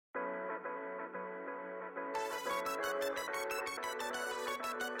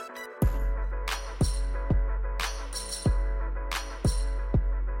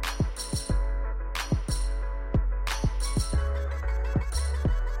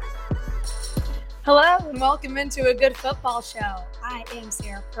Hello and welcome into A Good Football Show. I am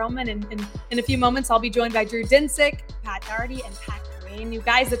Sarah Perlman, and in a few moments I'll be joined by Drew Dinsick, Pat Daugherty, and Pat Kerrane. You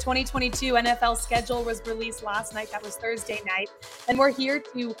guys, the 2022 NFL schedule was released last night. That was Thursday night. And we're here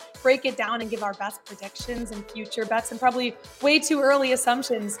to break it down and give our best predictions and future bets and probably way too early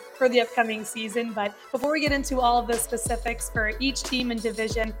assumptions for the upcoming season. But before we get into all of the specifics for each team and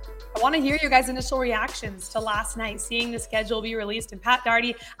division, I want to hear your guys' initial reactions to last night, seeing the schedule be released. And Pat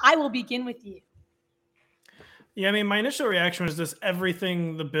Daugherty, I will begin with you. Yeah, I mean, my initial reaction was just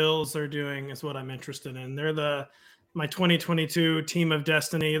everything the Bills are doing is what I'm interested in. They're my 2022 team of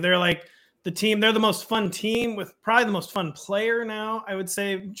destiny. They're like they're the most fun team with probably the most fun player now. I would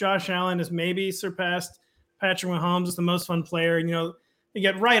say Josh Allen has maybe surpassed Patrick Mahomes as the most fun player. And, you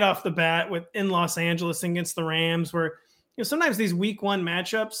get right off the bat in Los Angeles against the Rams where, sometimes these week one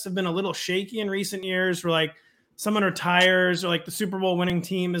matchups have been a little shaky in recent years where like someone retires or like the Super Bowl winning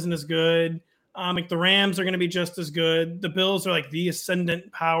team isn't as good. Like the Rams are going to be just as good. The Bills are like the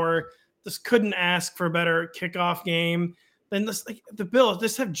ascendant power. This couldn't ask for a better kickoff game than this. Like the Bills,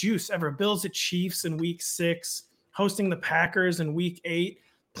 just have juice ever. Bills at Chiefs in week 6, hosting the Packers in week 8,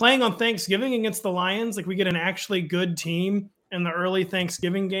 playing on Thanksgiving against the Lions. Like we get an actually good team in the early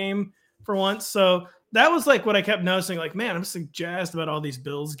Thanksgiving game for once. So that was like what I kept noticing. Like, man, I'm so jazzed about all these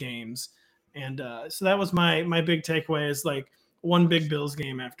Bills games. And so that was my big takeaway is like, one big Bills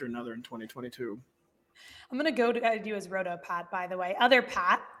game after another in 2022. I'm going to go to you as Roto Pat, by the way. Other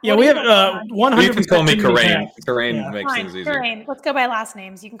Pat. Yeah, we have 100%. You can call me Kerrane. Kerrane makes things easier. Kerrane. Let's go by last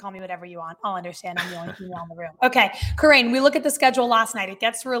names. You can call me whatever you want. I'll understand. I'm the only female in the room. Okay. Kerrane, we look at the schedule last night. It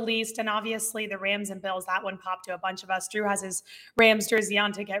gets released, and obviously the Rams and Bills, that one popped to a bunch of us. Drew has his Rams jersey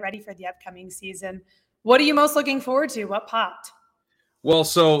on to get ready for the upcoming season. What are you most looking forward to? What popped? Well,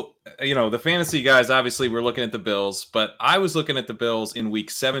 so, the fantasy guys, obviously we're looking at the Bills, but I was looking at the Bills in week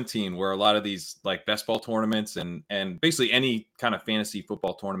 17, where a lot of these like best ball tournaments and basically any kind of fantasy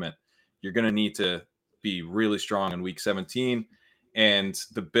football tournament, you're going to need to be really strong in week 17. And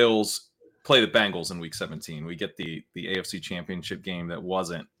the Bills play the Bengals in week 17. We get the AFC Championship game that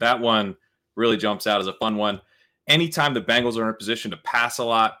one really jumps out as a fun one. Anytime the Bengals are in a position to pass a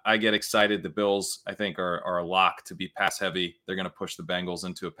lot, I get excited. The Bills, I think, are a lock to be pass heavy. They're going to push the Bengals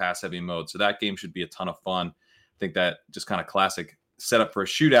into a pass heavy mode. So that game should be a ton of fun. I think that just kind of classic setup for a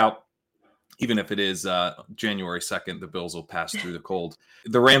shootout. Even if it is January 2nd, the Bills will pass through the cold.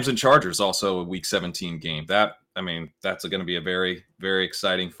 The Rams and Chargers also a week 17 game. That's going to be a very, very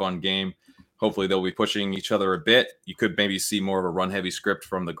exciting, fun game. Hopefully they'll be pushing each other a bit. You could maybe see more of a run heavy script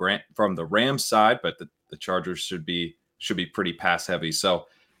from the Rams side, but the Chargers should be pretty pass heavy. So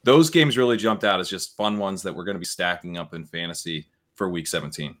those games really jumped out as just fun ones that we're going to be stacking up in fantasy for week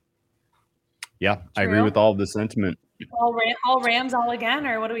 17. Yeah, True. I agree with all of the sentiment. All Rams all again,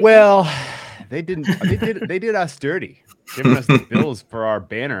 or what do we? Well, they didn't. They did us dirty, giving us the Bills for our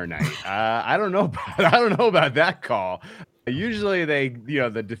banner night. I don't know about that call. Usually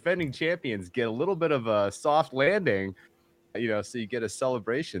the defending champions get a little bit of a soft landing, so you get a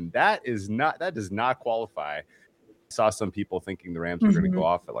celebration. That does not qualify. I saw some people thinking the Rams were going to go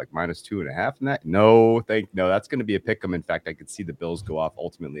off at like -2.5 in that. No, that's going to be a pick 'em. In fact, I could see the Bills go off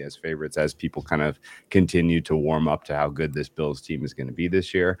ultimately as favorites as people kind of continue to warm up to how good this Bills team is going to be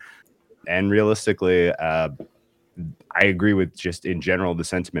this year. And realistically, I agree with just in general the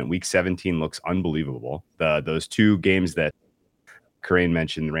sentiment. Week 17 looks unbelievable. Those two games that Kerrane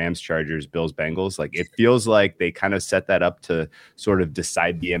mentioned, Rams, Chargers, Bills, Bengals, like it feels like they kind of set that up to sort of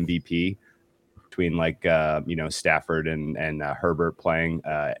decide the MVP between Stafford and Herbert playing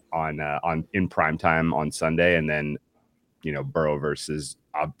on in prime time on Sunday, and then Burrow versus,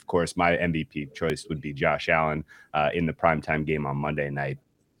 of course, my MVP choice would be Josh Allen in the primetime game on Monday night.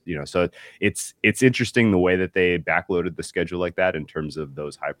 So it's interesting the way that they backloaded the schedule like that in terms of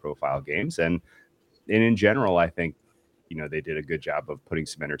those high profile games. And in general, I think, they did a good job of putting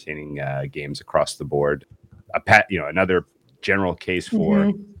some entertaining games across the board. Another general case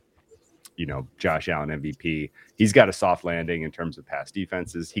for, Josh Allen MVP. He's got a soft landing in terms of past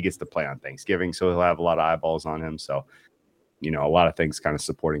defenses. He gets to play on Thanksgiving, so he'll have a lot of eyeballs on him. So, a lot of things kind of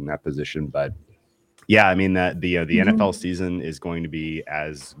supporting that position. But yeah, I mean that the NFL season is going to be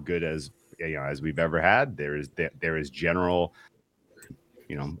as good as as we've ever had. There is general,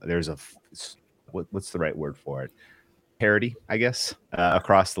 there's what's the right word for it? Parity, I guess,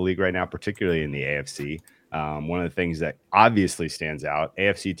 across the league right now, particularly in the AFC. One of the things that obviously stands out,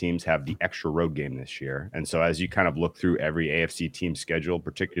 AFC teams have the extra road game this year. And so as you kind of look through every AFC team schedule,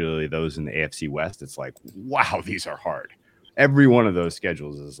 particularly those in the AFC West, it's like, wow, these are hard. Every one of those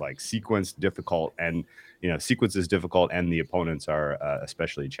schedules is like sequence difficult, and sequence is difficult, and the opponents are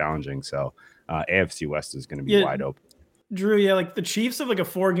especially challenging. So AFC West is going to be wide open. Drew, yeah, like the Chiefs have like a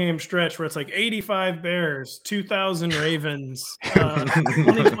 4-game stretch where it's like 85 Bears, 2,000 Ravens,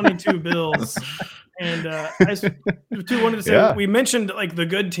 2022 Bills. And I just wanted to say, we mentioned like the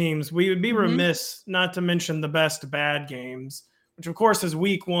good teams. We would be remiss not to mention the best bad games, which of course is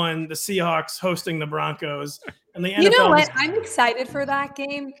week 1, the Seahawks hosting the Broncos. And the NFL. You know what? I'm excited for that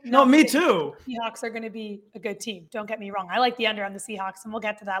game. No, me too. Seahawks are going to be a good team. Don't get me wrong. I like the under on the Seahawks, and we'll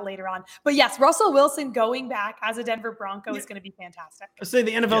get to that later on. But yes, Russell Wilson going back as a Denver Bronco is going to be fantastic. I say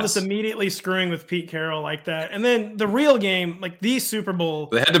the NFL just immediately screwing with Pete Carroll like that. And then the real game, like the Super Bowl.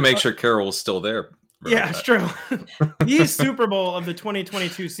 They had to make sure Carroll was still there. Yeah, it's true. The Super Bowl of the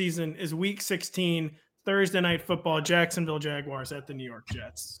 2022 season is week 16. Thursday Night Football, Jacksonville Jaguars at the New York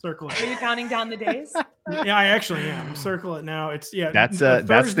Jets. Circle it. Are you counting down the days? Yeah, I actually am. Circle it now. It's That's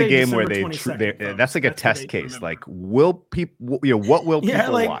the game where that's like a test case. Like, will people? What will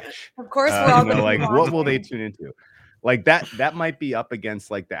people watch? Of course, we're all like, what will they tune into? Like that might be up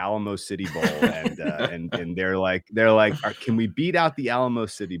against like the Alamo City Bowl, and they're like, can we beat out the Alamo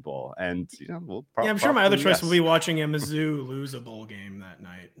City Bowl? And I'm sure my other choice will be watching a Mizzou lose a bowl game that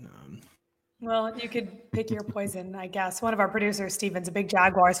night. Well, you could pick your poison, I guess. One of our producers, Steven's a big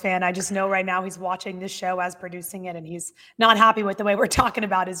Jaguars fan. I just know right now he's watching this show as producing it, and he's not happy with the way we're talking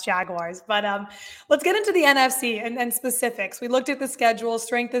about his Jaguars. But let's get into the NFC and specifics. We looked at the schedule,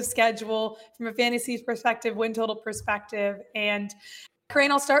 strength of schedule from a fantasy perspective, win total perspective. And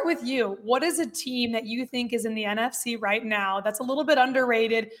Crane, I'll start with you. What is a team that you think is in the NFC right now that's a little bit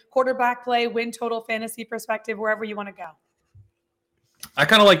underrated, quarterback play, win total, fantasy perspective, wherever you want to go? I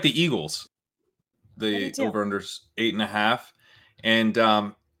kind of like the Eagles. The over-under's 8.5.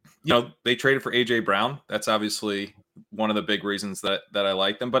 And, they traded for A.J. Brown. That's obviously one of the big reasons that I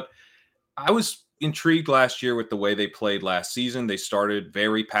like them. But I was intrigued last year with the way they played last season. They started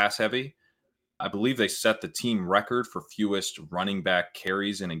very pass-heavy. I believe they set the team record for fewest running back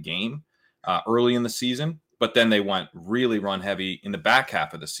carries in a game early in the season. But then they went really run-heavy in the back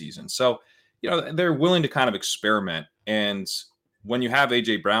half of the season. So, they're willing to kind of experiment. And when you have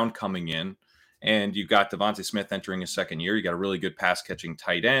A.J. Brown coming in, and you've got Devontae Smith entering his second year, you got a really good pass-catching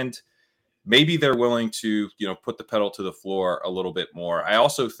tight end. Maybe they're willing to, put the pedal to the floor a little bit more. I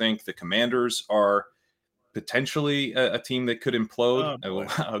also think the Commanders are potentially a team that could implode.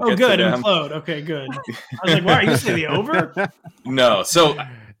 I'll get to them. Implode. Okay, good. I was like, wow, are you saying the over? No. So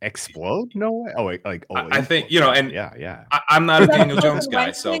explode? No way. I think, and yeah. I'm not a Daniel Jones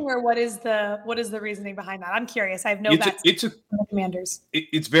guy. So, or what is the reasoning behind that? I'm curious. I have no bets on the Commanders.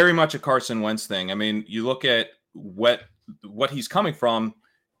 It's very much a Carson Wentz thing. I mean, you look at what he's coming from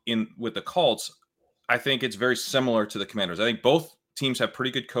with the Colts. I think it's very similar to the Commanders. I think both teams have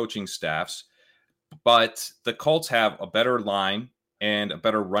pretty good coaching staffs, but the Colts have a better line and a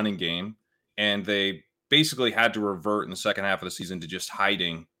better running game, and they basically had to revert in the second half of the season to just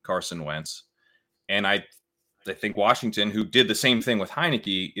hiding Carson Wentz. And I think Washington, who did the same thing with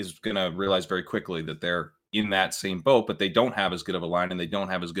Heineke, is going to realize very quickly that they're in that same boat, but they don't have as good of a line and they don't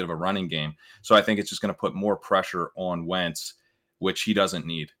have as good of a running game. So I think it's just going to put more pressure on Wentz, which he doesn't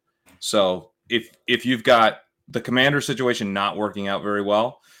need. So if you've got the Commander situation not working out very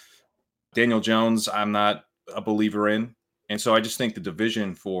well, Daniel Jones, I'm not a believer in. And so I just think the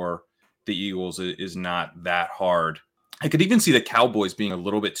division for the Eagles is not that hard. I could even see the Cowboys being a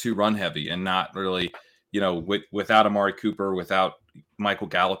little bit too run heavy and not really, without Amari Cooper, without Michael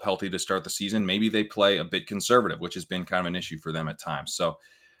Gallup healthy to start the season, maybe they play a bit conservative, which has been kind of an issue for them at times. So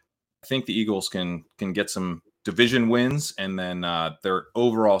I think the Eagles can get some division wins, and then their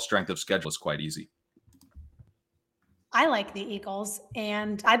overall strength of schedule is quite easy. I like the Eagles,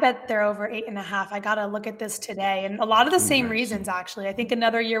 and I bet they're over 8.5. I got to look at this today. And a lot of the same reasons, actually. I think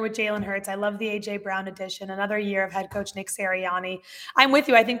another year with Jalen Hurts. I love the A.J. Brown addition. Another year of head coach Nick Sirianni. I'm with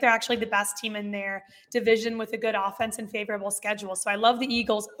you. I think they're actually the best team in their division with a good offense and favorable schedule. So I love the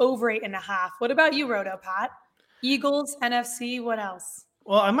Eagles over 8.5. What about you, Roto Pat? Eagles, NFC, what else?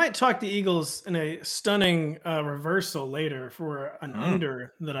 Well, I might talk the Eagles in a stunning reversal later for an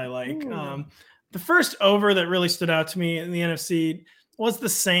under that I like. The first over that really stood out to me in the NFC was the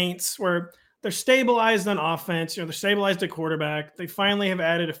Saints, where they're stabilized on offense. They're stabilized at quarterback. They finally have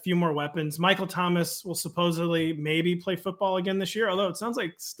added a few more weapons. Michael Thomas will supposedly maybe play football again this year, although it sounds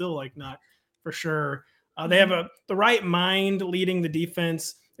like still not for sure. They have the right mind leading the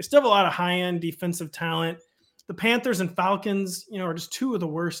defense. they still have a lot of high-end defensive talent. The Panthers and Falcons, are just two of the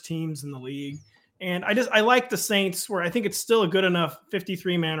worst teams in the league. And I like the Saints, where I think it's still a good enough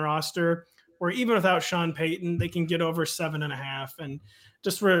 53-man roster where even without Sean Payton, they can get over 7.5. And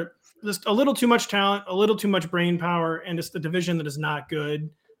just for just a little too much talent, a little too much brain power, and just the division that is not good,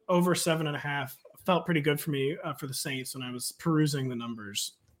 over 7.5 felt pretty good for me for the Saints when I was perusing the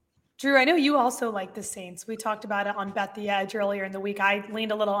numbers. Drew, I know you also like the Saints. We talked about it on Bet the Edge earlier in the week. I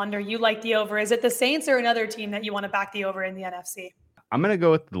leaned a little under. You like the over. Is it the Saints or another team that you want to back the over in the NFC? I'm going to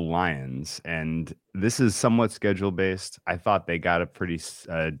go with the Lions, and this is somewhat schedule based. I thought they got a pretty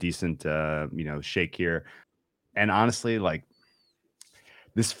decent, shake here. And honestly, like,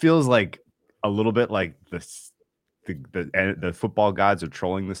 this feels like a little bit like the football gods are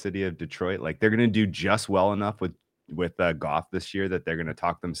trolling the city of Detroit. Like, they're going to do just well enough with Goff this year that they're going to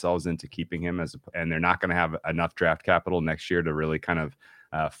talk themselves into keeping him and they're not going to have enough draft capital next year to really kind of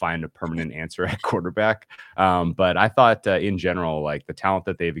find a permanent answer at quarterback. But I thought in general, like, the talent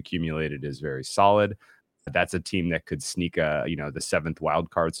that they've accumulated is very solid. That's a team that could sneak the 7th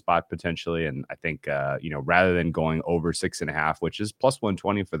wild card spot potentially. And I think, rather than going over 6.5, which is plus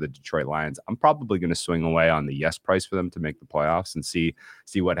 120 for the Detroit Lions, I'm probably going to swing away on the yes price for them to make the playoffs and see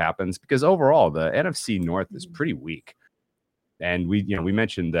what happens, because overall the NFC North is pretty weak. And we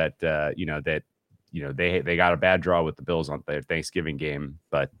mentioned that, they got a bad draw with the Bills on their Thanksgiving game,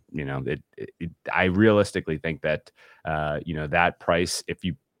 but I realistically think that that price, if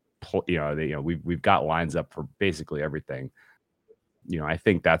you we've got lines up for basically everything. I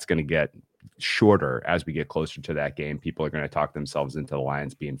think that's going to get shorter as we get closer to that game. People are going to talk themselves into the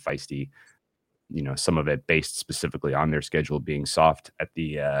Lions being feisty. Some of it based specifically on their schedule being soft at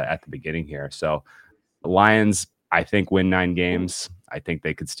the beginning here. So the Lions, I think, win 9 games. I think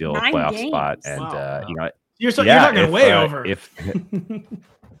they could steal a playoff spot. And, wow. You're talking way over.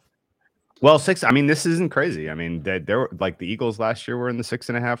 Well, 6. I mean, this isn't crazy. I mean, they're like the Eagles last year were in the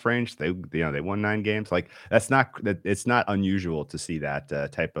 6.5 range. They won 9 games. Like, it's not unusual to see that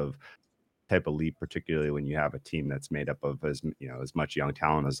type of leap, particularly when you have a team that's made up of as much young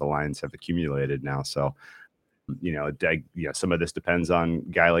talent as the Lions have accumulated now. So, some of this depends on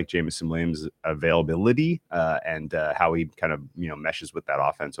a guy like Jameson Williams' availability and how he kind of meshes with that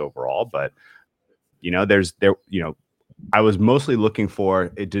offense overall. But I was mostly looking for,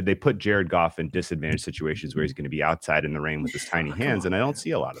 did they put Jared Goff in disadvantaged situations where he's going to be outside in the rain with his tiny hands? And I don't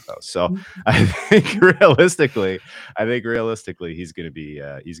see a lot of those. So I think realistically, he's going to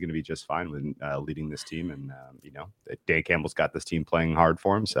be just fine with leading this team. And Dan Campbell's got this team playing hard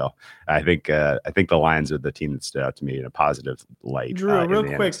for him. So I think the Lions are the team that stood out to me in a positive light. Drew, a real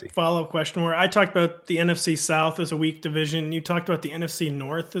quick follow-up question, where I talked about the NFC South as a weak division. You talked about the NFC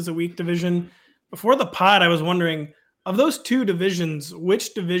North as a weak division. Before the pod, I was wondering, of those two divisions,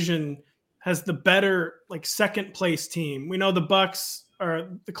 which division has the better, like, second place team? We know the Bucs are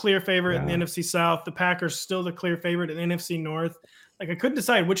the clear favorite in the NFC South. The Packers still the clear favorite in the NFC North. Like, I couldn't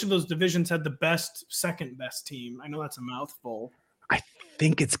decide which of those divisions had the second best team. I know that's a mouthful. I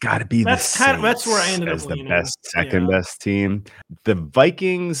think it's got to be that's where I ended up as the best second best team. The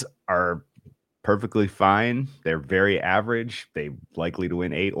Vikings are perfectly fine. They're very average. They're likely to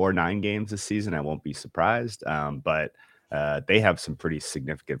win 8 or 9 games this season. I won't be surprised. But they have some pretty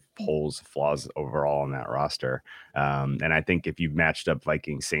significant flaws overall in that roster. And I think if you've matched up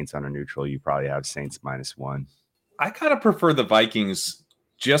Vikings Saints on a neutral, you probably have Saints -1. I kind of prefer the Vikings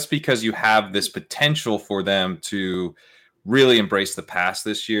just because you have this potential for them to really embrace the pass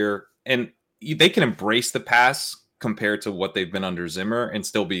this year. And they can embrace the pass compared to what they've been under Zimmer and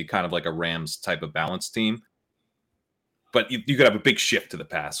still be kind of like a Rams type of balanced team. But you could have a big shift to the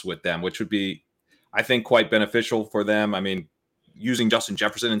pass with them, which would be, I think, quite beneficial for them. I mean, using Justin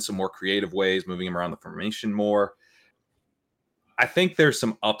Jefferson in some more creative ways, moving him around the formation more. I think there's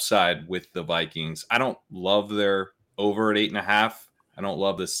some upside with the Vikings. I don't love their over at 8.5. I don't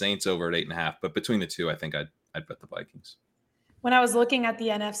love the Saints over at 8.5, but between the two, I think I'd bet the Vikings. When I was looking at the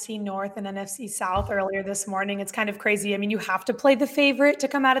NFC North and NFC South earlier this morning, it's kind of crazy. I mean, you have to play the favorite to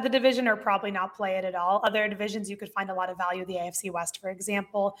come out of the division or probably not play it at all. Other divisions, you could find a lot of value, the AFC West, for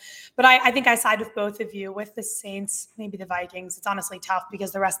example. But I think I side with both of you, with the Saints, maybe the Vikings. It's honestly tough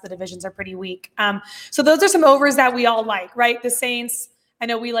because the rest of the divisions are pretty weak. So those are some overs that we all like, right? The Saints, I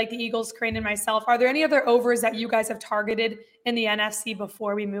know we like the Eagles, Crane and myself. Are there any other overs that you guys have targeted in the NFC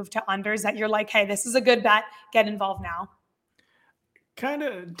before we move to unders that you're like, hey, this is a good bet, get involved now? Kind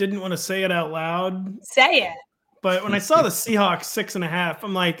of didn't want to say it out loud. Say it. But when I saw the Seahawks 6.5,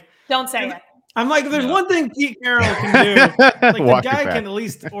 I'm like, don't say it. I'm like, there's one thing Pete Carroll can do. Like the guy can at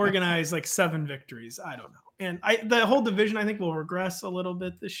least organize like 7 victories. I don't know. And the whole division, I think, will regress a little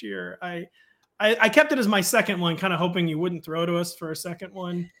bit this year. I kept it as my second one, kind of hoping you wouldn't throw to us for a second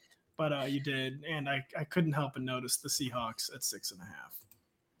one, but you did. And I couldn't help but notice the Seahawks at 6.5.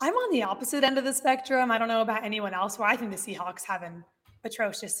 I'm on the opposite end of the spectrum. I don't know about anyone else where I think the Seahawks have an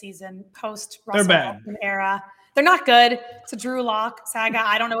atrocious season post Russell Wilson era. They're not good. It's a Drew Lock saga.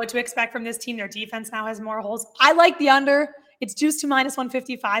 I don't know what to expect from this team. Their defense now has more holes. I like the under. It's juiced to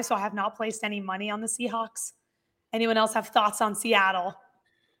 -155, so I have not placed any money on the Seahawks. Anyone else have thoughts on Seattle?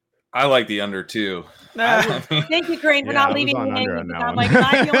 I like the under too. Thank you, Crane, for not leaving me hanging. I'm like, am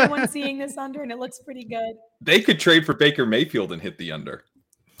I the only one seeing this under? And it looks pretty good. They could trade for Baker Mayfield and hit the under.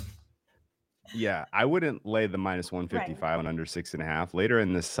 Yeah, I wouldn't lay the -155 on under 6.5. Later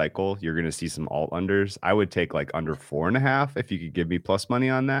in this cycle, you're going to see some alt unders. I would take like under 4.5 if you could give me plus money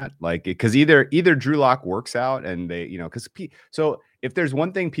on that. Like, because either Drew Lock works out and they, because so if there's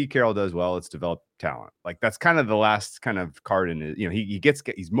one thing Pete Carroll does well, it's develop talent. Like that's kind of the last kind of card in it. He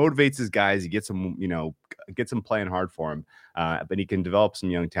motivates his guys. He gets them, gets them playing hard for him. But he can develop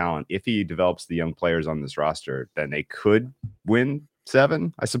some young talent. If he develops the young players on this roster, then they could win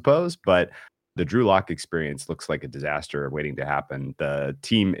 7, I suppose. But the Drew Lock experience looks like a disaster waiting to happen. The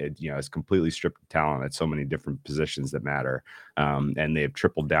team, is completely stripped of talent at so many different positions that matter, and they've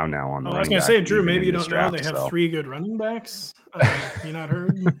tripled down now on. I was going to say, Drew, maybe you don't know they have 3 good running backs. You not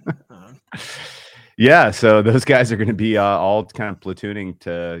heard? Yeah, so those guys are going to be all kind of platooning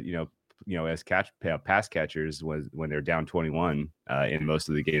to as pass catchers when they're down 21 in most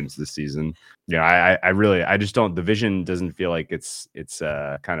of the games this season. I just don't. The vision doesn't feel like it's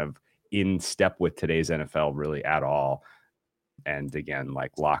kind of in step with today's NFL really at all. And again,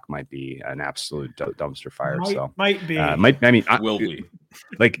 like Locke might be an absolute dumpster fire. Might be. Will be.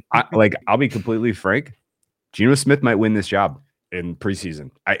 I'll be completely frank. Geno Smith might win this job in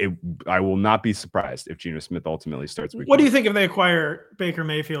preseason. I will not be surprised if Geno Smith ultimately starts. What do you think if they acquire Baker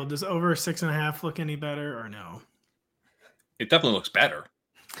Mayfield? Does over 6.5 look any better or no? It definitely looks better.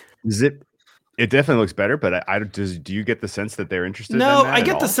 Is it? It definitely looks better, but do you get the sense that they're interested? No, I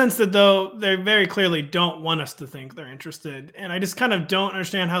get the sense that though they very clearly don't want us to think they're interested, and I just kind of don't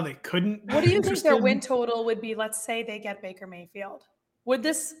understand how they couldn't. What do you think their win total would be? Let's say they get Baker Mayfield. What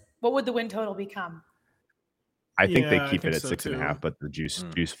would the win total become? I think they keep it at 6.5, but the juice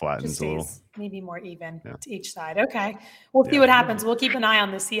flattens a little. Maybe more even to each side. Okay, we'll see what happens. We'll keep an eye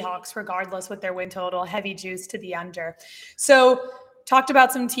on the Seahawks, regardless with their win total. Heavy juice to the under. So. Talked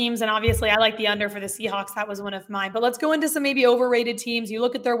about some teams, and obviously I like the under for the Seahawks. That was one of mine. But let's go into some maybe overrated teams. You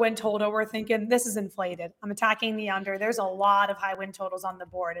look at their win total, we're thinking this is inflated. I'm attacking the under. There's a lot of high win totals on the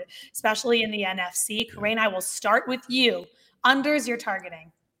board, especially in the NFC. Corinne, I will start with you. Unders you're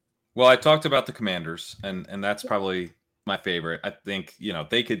targeting. Well, I talked about the Commanders, and that's probably my favorite. I think,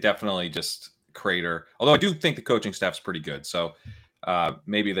 they could definitely just crater. Although I do think the coaching staff's pretty good. So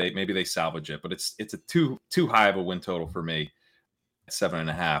maybe they salvage it. But it's a too high of a win total for me.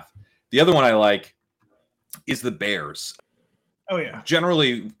 7.5. The other one I like is the Bears. Oh yeah.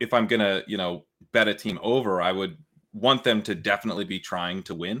 Generally, if I'm gonna, bet a team over, I would want them to definitely be trying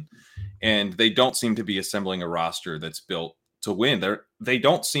to win. And they don't seem to be assembling a roster that's built to win. They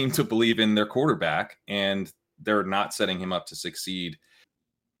don't seem to believe in their quarterback, and they're not setting him up to succeed.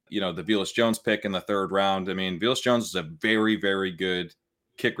 The Velus Jones pick in the 3rd round. I mean, Velus Jones is a very, very good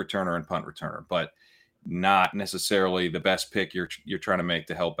kick returner and punt returner, but not necessarily the best pick you're trying to make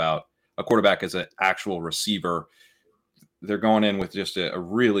to help out a quarterback as an actual receiver. They're going in with just a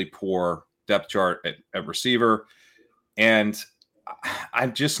really poor depth chart at receiver. And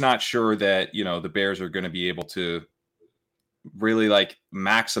I'm just not sure that, the Bears are going to be able to really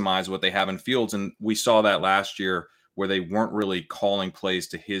maximize what they have in Fields. And we saw that last year where they weren't really calling plays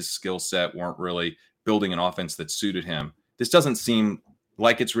to his skill set, weren't really building an offense that suited him. This doesn't seem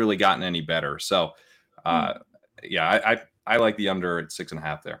like it's really gotten any better. So, I like the under at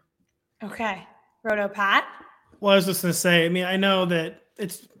 6.5 there. Okay. Roto Pat? Well, I was just going to say, I know that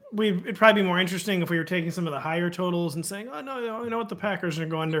it'd probably be more interesting if we were taking some of the higher totals and saying, oh, no, I know what the Packers are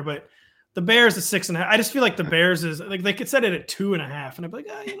going under, but the Bears is 6.5. I just feel like the Bears is like, they could set it at 2.5 and I'd be like,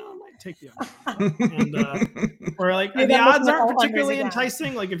 I might take the under. And, or the odds aren't particularly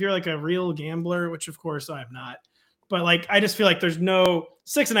enticing. Like if you're like a real gambler, which of course I am not, but I just feel like there's no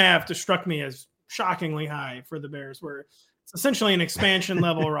 6.5 just struck me as shockingly high for the Bears, where it's essentially an expansion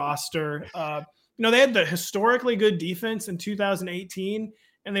level roster. They had the historically good defense in 2018,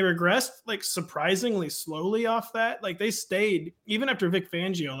 and they regressed surprisingly slowly off that. They stayed, even after Vic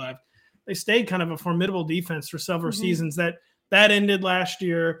Fangio left, they stayed kind of a formidable defense for several seasons. That ended last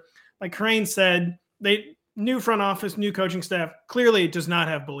year. like Crane said, they new front office, new coaching staff clearly does not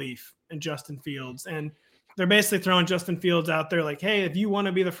have belief in Justin Fields. And they're basically throwing Justin Fields out there like, hey, if you want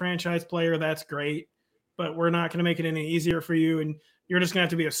to be the franchise player, that's great, but we're not going to make it any easier for you. And you're just going to have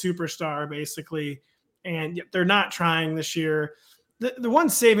to be a superstar, basically. And they're not trying this year. The one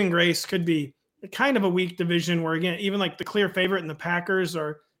saving grace could be kind of a weak division where, again, even like the clear favorite and the Packers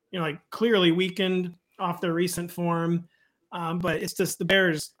are, like clearly weakened off their recent form. But it's just the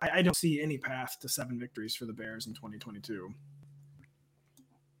Bears. I don't see any path to 7 victories for the Bears in 2022.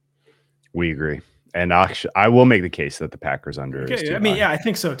 We agree. And actually, I will make the case that the Packers under is too high. Yeah, I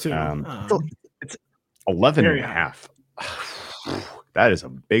think so too. It's 11 and a half. That is a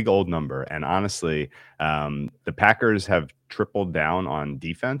big old number. And honestly, the Packers have tripled down on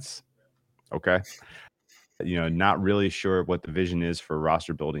defense. Okay. Not really sure what the vision is for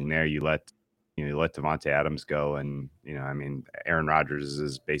roster building there. You let Davante Adams go, and Aaron Rodgers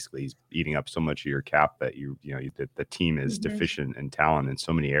is basically eating up so much of your cap that the team is deficient in talent in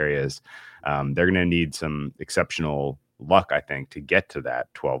so many areas. They're going to need some exceptional luck, I think, to get to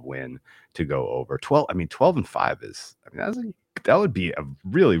that 12 win to go over 12. 12-5 is, that would be a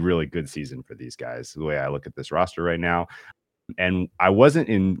really, really good season for these guys. The way I look at this roster right now. And I wasn't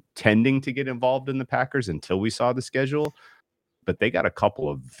intending to get involved in the Packers until we saw the schedule, but they got a couple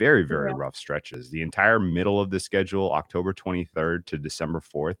of very, very rough stretches. The entire middle of the schedule, October 23rd to December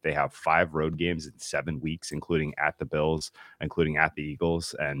 4th, they have 5 road games in 7 weeks, including at the Bills, including at the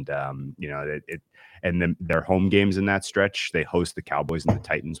Eagles. And, and then their home games in that stretch, they host the Cowboys and the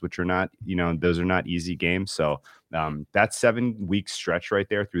Titans, which are not, those are not easy games. So that 7-week stretch right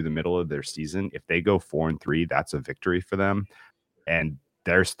there through the middle of their season, if they go 4-3, that's a victory for them. And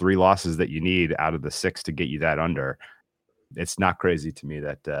there's 3 losses that you need out of the 6 to get you that under. It's not crazy to me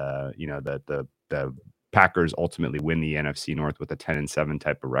that, that the Packers ultimately win the NFC North with a 10-7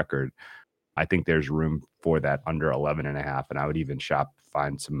 type of record. I think there's room for that under 11.5, and I would even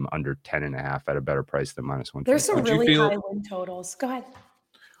find some under 10.5 at a better price than -1. There's some really high win totals. Go ahead.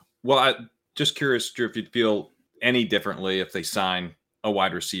 Well, I'm just curious, Drew, if you'd feel any differently if they sign a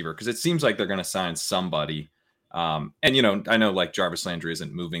wide receiver, because it seems like they're going to sign somebody. And, I know like Jarvis Landry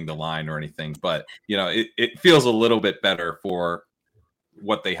isn't moving the line or anything, but, it feels a little bit better for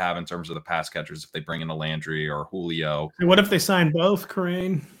what they have in terms of the pass catchers if they bring in a Landry or Julio. And what if they sign both,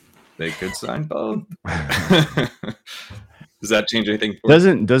 Crane? They could sign both. Does that change anything?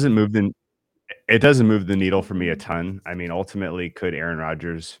 Doesn't move the needle for me a ton. Ultimately, could Aaron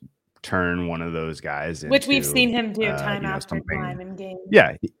Rodgers turn one of those guys into, which we've seen him do time after time in games?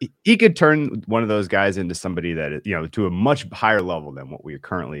 Yeah, he could turn one of those guys into somebody that to a much higher level than what we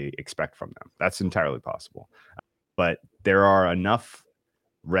currently expect from them. That's entirely possible. But there are enough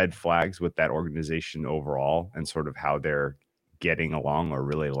red flags with that organization overall and sort of how they're getting along or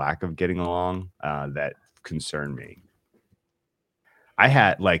really lack of getting along that concern me. I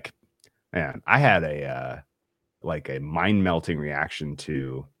had a mind-melting reaction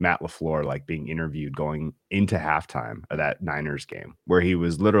to Matt LaFleur being interviewed going into halftime of that Niners game, where he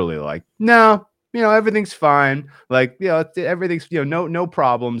was literally like, no, everything's fine. Everything's, no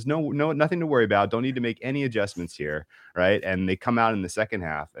problems, no, nothing to worry about. Don't need to make any adjustments here. Right. And they come out in the second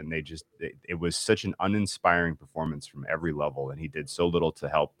half and it was such an uninspiring performance from every level. And he did so little to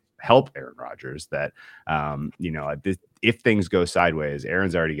help Aaron Rodgers that, if things go sideways,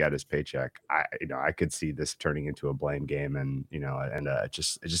 Aaron's already got his paycheck. I could see this turning into a blame game and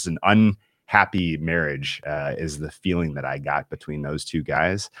just an unhappy marriage is the feeling that I got between those two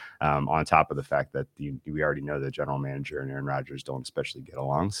guys. On top of the fact that we already know the general manager and Aaron Rodgers don't especially get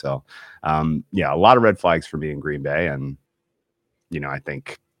along. So a lot of red flags for me in Green Bay. And, I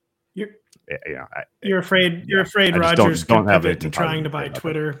think, you're afraid Rodgers could pivot to trying to buy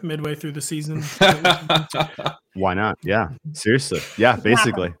Twitter midway through the season. Why not? Yeah, seriously. Yeah,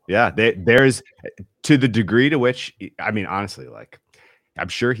 basically. Yeah, there's to the degree to which honestly, I'm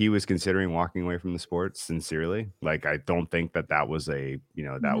sure he was considering walking away from the sport sincerely. I don't think that was a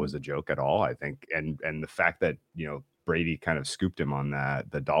was a joke at all. I think and the fact that Brady kind of scooped him on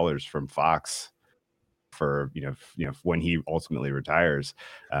the dollars from Fox for when he ultimately retires,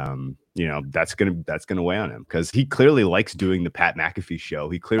 that's gonna weigh on him because he clearly likes doing the Pat McAfee show.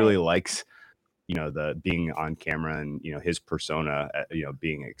 He clearly likes the being on camera and his persona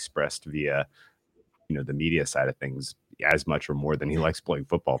being expressed via the media side of things as much or more than he likes playing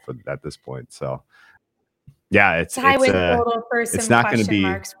football at this point. So yeah, it's not going to be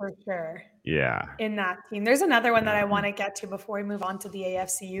marks for sure. Yeah. In that team. There's another one that I want to get to before we move on to the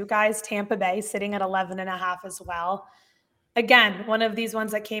AFC. You guys, Tampa Bay sitting at 11.5 as well. Again, one of these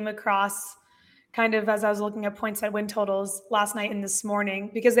ones that came across kind of as I was looking at points at win totals last night and this morning,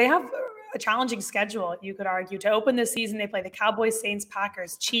 because they have a challenging schedule, you could argue. To open this season, they play the Cowboys, Saints,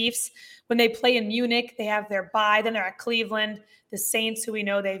 Packers, Chiefs. When they play in Munich, they have their bye. Then they're at Cleveland, the Saints, who we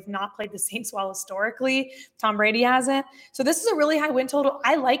know they've not played the Saints well historically. Tom Brady hasn't. So this is a really high win total.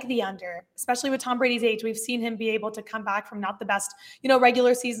 I like the under, especially with Tom Brady's age. We've seen him be able to come back from not the best,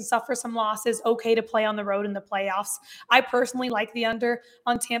 regular season, suffer some losses, okay to play on the road in the playoffs. I personally like the under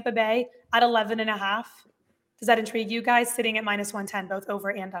on Tampa Bay at 11.5. Does that intrigue you guys, sitting at -110, both over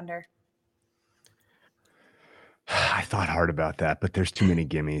and under? I thought hard about that, but there's too many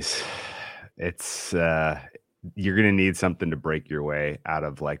gimmies. It's you're going to need something to break your way out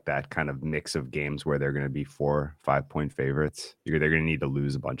of like that kind of mix of games where they're going to be 4-5 point favorites. They're going to need to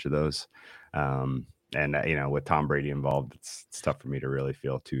lose a bunch of those. And with Tom Brady involved, it's tough for me to really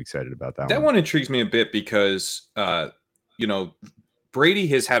feel too excited about that. That one intrigues me a bit because, Brady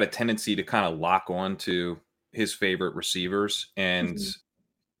has had a tendency to kind of lock on to his favorite receivers. And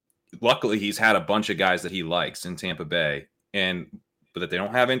luckily he's had a bunch of guys that he likes in Tampa Bay, but that they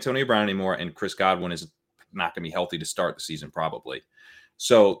don't have Antonio Brown anymore. And Chris Godwin is not going to be healthy to start the season probably.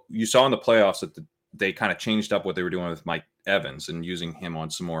 So you saw in the playoffs that they kind of changed up what they were doing with Mike Evans and using him on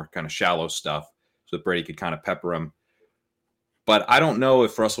some more kind of shallow stuff so that Brady could kind of pepper him. But I don't know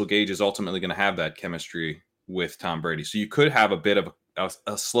if Russell Gage is ultimately going to have that chemistry with Tom Brady. So you could have a bit of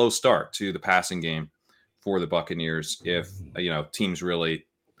a slow start to the passing game for the Buccaneers if, teams really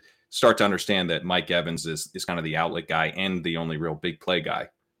start to understand that Mike Evans is kind of the outlet guy and the only real big play guy.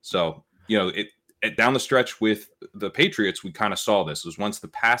 So, down the stretch with the Patriots, we kind of saw this. It was once the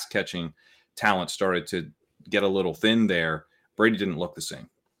pass catching talent started to get a little thin there, Brady didn't look the same.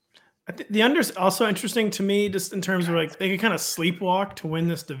 I think the under's also interesting to me, just in terms of like they could kind of sleepwalk to win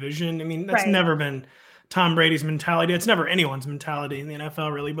this division. I mean, that's never been Tom Brady's mentality. It's never anyone's mentality in the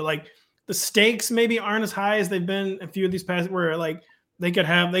NFL, really. But like the stakes maybe aren't as high as they've been a few of these past, where like they could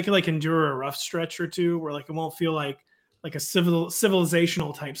like endure a rough stretch or two, where like it won't feel like a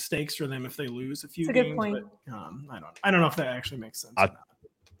civilizational type stakes for them if they lose a few games. Good point. But, I don't know if that actually makes sense.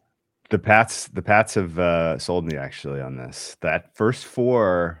 The Pats have sold me actually on this. That first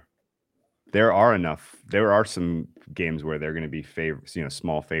four. There are some games where they're going to be favorites,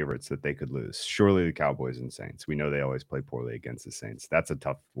 small favorites that they could lose. Surely the Cowboys and Saints. We know they always play poorly against the Saints. That's a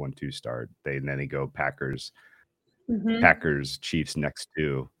tough 1-2 start. Then they go Packers, Chiefs next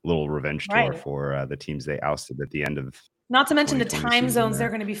to little revenge tour for the teams they ousted at the end of. Not to mention the time zones they're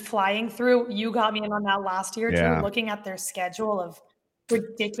going to be flying through. You got me in on that last year too, looking at their schedule of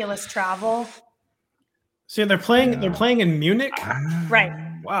ridiculous travel. So they're playing in Munich, right?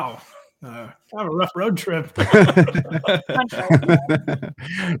 Wow. Kind of a rough road trip.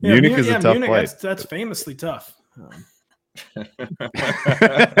 Munich is a tough place. That's famously tough.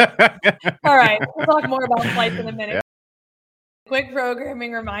 All right, we'll talk more about flights in a minute. Quick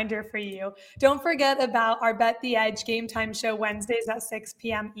programming reminder for you. Don't forget about our Bet the Edge Game Time show Wednesdays at 6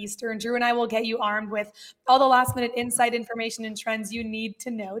 p.m. Eastern. Drew and I will get you armed with all the last-minute insight, information, and trends you need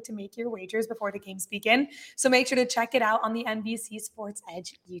to know to make your wagers before the games begin. So make sure to check it out on the NBC Sports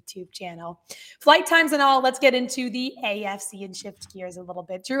Edge YouTube channel. Flight times and all, let's get into the AFC and shift gears a little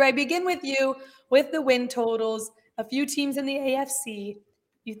bit. Drew, I begin with you with the win totals. A few teams in the AFC.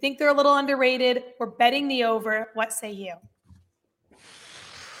 You think they're a little underrated. We're betting the over. What say you?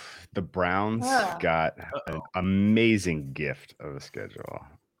 The Browns got an amazing gift of a schedule.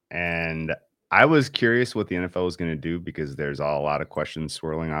 And I was curious what the NFL was going to do because there's a lot of questions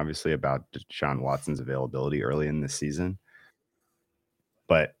swirling, obviously, about Deshaun Watson's availability early in the season.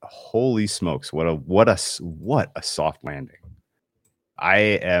 But holy smokes, what a soft landing. I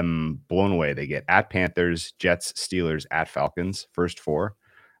am blown away. They get at Panthers, Jets, Steelers, at Falcons, first four.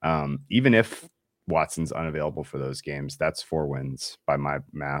 Even if Watson's unavailable for those games, that's 4 wins by my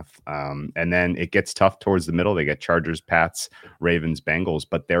math. And then it gets tough towards the middle. They get Chargers, Pats, Ravens, Bengals,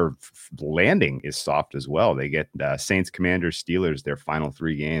 but their landing is soft as well. They get Saints, Commanders, Steelers, their final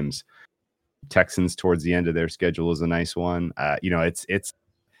 3 games. Texans towards the end of their schedule is a nice one. It's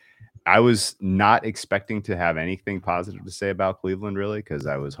I was not expecting to have anything positive to say about Cleveland, really, because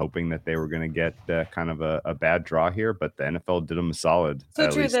I was hoping that they were going to get kind of a bad draw here, but the NFL did them a solid. So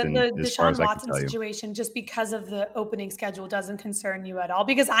true, the Deshaun Watson situation, just because of the opening schedule, doesn't concern you at all?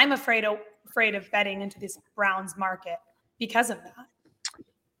 Because I'm afraid of betting into this Browns market because of that.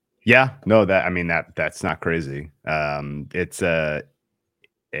 Yeah, no, that's not crazy. It's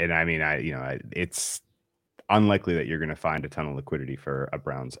unlikely that you're going to find a ton of liquidity for a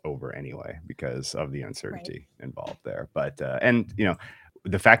Browns over anyway because of the uncertainty involved there. But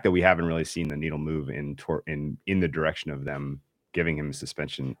the fact that we haven't really seen the needle move in the direction of them giving him a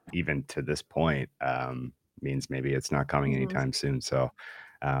suspension even to this point means maybe it's not coming anytime soon. So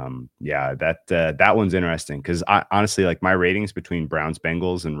that one's interesting because I honestly, like, my ratings between Browns,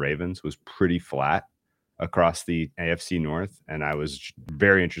 Bengals, and Ravens was pretty flat across the AFC North, and I was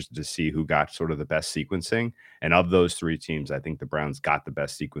very interested to see who got sort of the best sequencing. And of those three teams, I think the Browns got the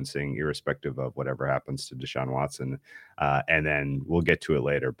best sequencing, irrespective of whatever happens to Deshaun Watson. And then we'll get to it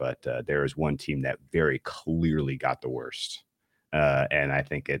later, but there is one team that very clearly got the worst, and I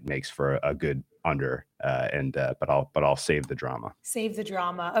think it makes for a good under. But I'll save the drama. Save the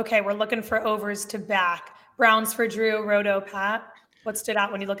drama. Okay, we're looking for overs to back. Browns for Drew, Roto, Pat. What stood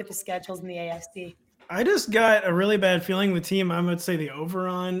out when you look at the schedules in the AFC? I just got a really bad feeling the team I'm going to say the over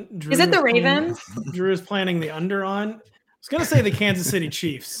on. Drew is it the Ravens? Drew is planning the under on. I was going to say the Kansas City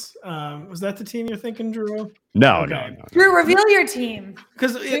Chiefs. Was that the team you're thinking, Drew? No. Drew, reveal your team.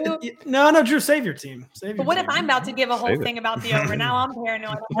 Because no, Drew, save your team. But what if I'm about to give a whole thing about the over? Now I'm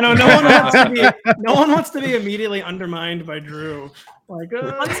paranoid. No one wants to be immediately undermined by Drew. Like,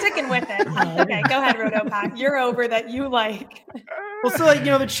 I'm sticking with it. Okay, go ahead, Roto Pat. You're over that you like. Well, so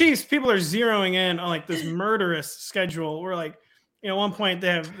the Chiefs, people are zeroing in on like this murderous schedule. We're like, at one point they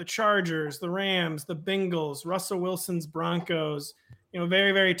have the Chargers, the Rams, the Bengals, Russell Wilson's Broncos.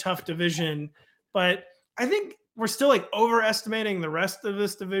 Very, very tough division. But I think we're still like overestimating the rest of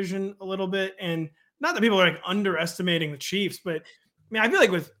this division a little bit, and not that people are like underestimating the Chiefs, but I feel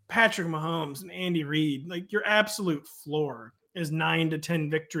like with Patrick Mahomes and Andy Reid, like your absolute floor is 9 to 10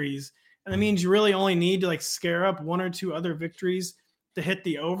 victories. And that means you really only need to like scare up one or two other victories to hit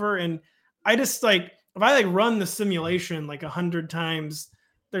the over. And I just like, if I like run the simulation like 100 times,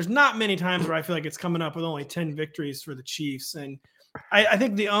 there's not many times where I feel like it's coming up with only 10 victories for the Chiefs. And I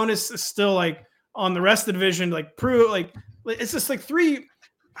think the onus is still like on the rest of the division, like prove like it's just like three.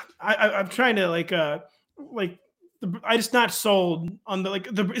 I'm trying to I just not sold on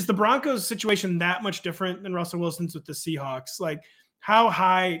is the Broncos situation that much different than Russell Wilson's with the Seahawks? Like, how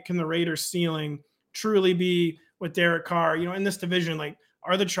high can the Raiders ceiling truly be with Derek Carr? In this division, like,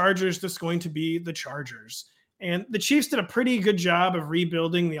 are the Chargers just going to be the Chargers? And the Chiefs did a pretty good job of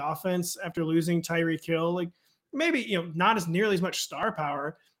rebuilding the offense after losing Tyreek Hill. Like, maybe, not as nearly as much star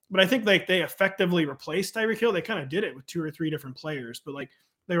power, but I think like they effectively replaced Tyreek Hill. They kind of did it with 2 or 3 different players, but like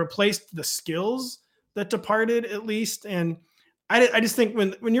they replaced the skills that departed at least. And I just think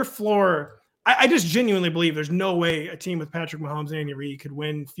when your floor, I just genuinely believe there's no way a team with Patrick Mahomes and Andy Reid could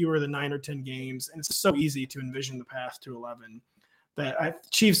win fewer than 9 or 10 games. And it's so easy to envision the path to 11 that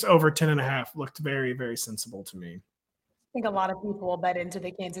Chiefs over 10.5 looked very, very sensible to me. I think a lot of people will bet into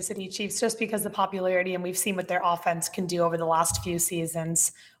the Kansas City Chiefs just because of the popularity, and we've seen what their offense can do over the last few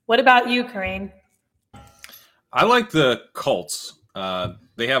seasons. What about you, Corinne? I like the Colts.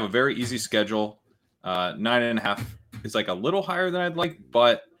 They have a very easy schedule. 9.5 is like a little higher than I'd like,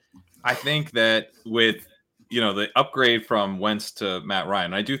 but I think that with the upgrade from Wentz to Matt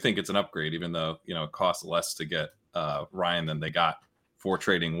Ryan, I do think it's an upgrade, even though it costs less to get Ryan than they got for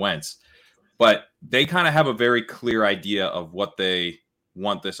trading Wentz. But they kind of have a very clear idea of what they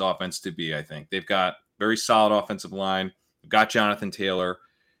want this offense to be. I think they've got very solid offensive line. They've got Jonathan Taylor.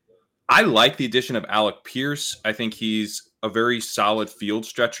 I like the addition of Alec Pierce. I think he's a very solid field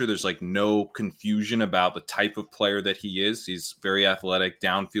stretcher. There's like no confusion about the type of player that he is. He's very athletic,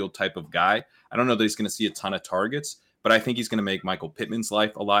 downfield type of guy. I don't know that he's going to see a ton of targets, but I think he's going to make Michael Pittman's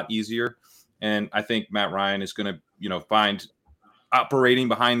life a lot easier. And I think Matt Ryan is going to, find operating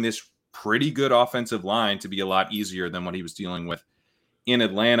behind this pretty good offensive line to be a lot easier than what he was dealing with in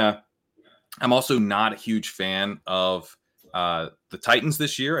Atlanta. I'm also not a huge fan of the Titans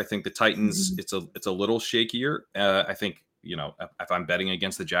this year. I think the Titans, it's a little shakier. I think, if I'm betting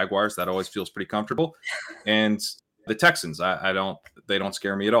against the Jaguars, that always feels pretty comfortable. And the Texans, they don't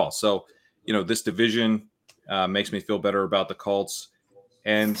scare me at all. So, this division makes me feel better about the Colts.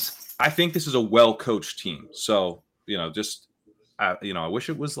 And I think this is a well-coached team. So, I wish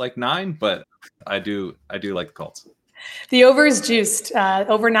it was like 9, but I do like the Colts. The over is juiced,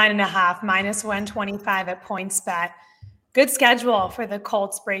 over 9.5, minus 125 at PointsBet. Good schedule for the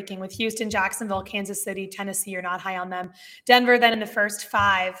Colts breaking with Houston, Jacksonville, Kansas City, Tennessee. You're not high on them. Denver then in the first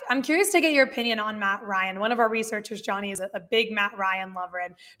 5. I'm curious to get your opinion on Matt Ryan. One of our researchers, Johnny, is a big Matt Ryan lover.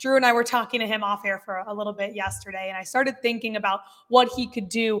 And Drew and I were talking to him off air for a little bit yesterday. And I started thinking about what he could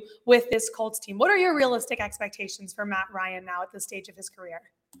do with this Colts team. What are your realistic expectations for Matt Ryan now at this stage of his career?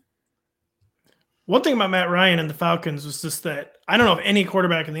 One thing about Matt Ryan and the Falcons was just that I don't know if any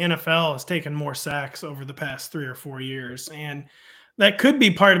quarterback in the NFL has taken more sacks over the past 3 or 4 years. And that could be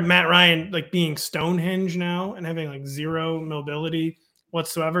part of Matt Ryan, like being Stonehenge now and having like zero mobility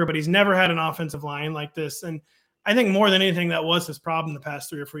whatsoever, but he's never had an offensive line like this. And I think more than anything, that was his problem the past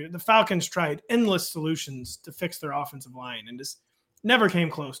 3 or 4 years. The Falcons tried endless solutions to fix their offensive line and just never came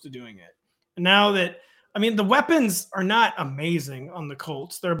close to doing it. And now that, I mean, the weapons are not amazing on the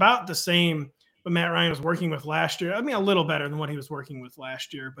Colts. They're about the same what Matt Ryan was working with last year. I mean, a little better than what he was working with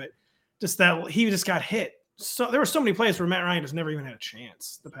last year, but just that he just got hit. So there were so many plays where Matt Ryan has never even had a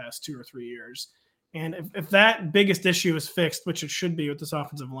chance the past 2 or 3 years. And if that biggest issue is fixed, which it should be with this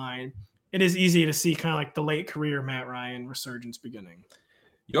offensive line, it is easy to see kind of like the late career Matt Ryan resurgence beginning.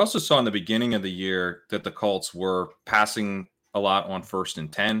 You also saw in the beginning of the year that the Colts were passing a lot on 1st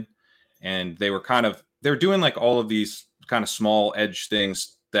and 10, and they're doing like all of these kind of small edge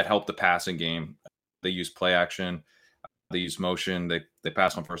things that help the passing game. They use play action, they use motion, they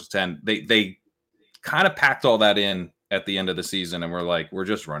pass on 1st and 10. They kind of packed all that in at the end of the season, and we're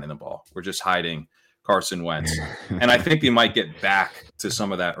just running the ball. We're just hiding Carson Wentz. And I think they might get back to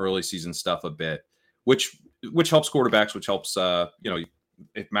some of that early season stuff a bit, which helps quarterbacks, which helps,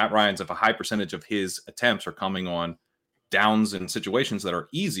 if Matt Ryan's, if a high percentage of his attempts are coming on downs in situations that are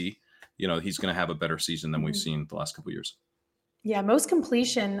easy, he's going to have a better season than we've seen the last couple of years. Yeah, most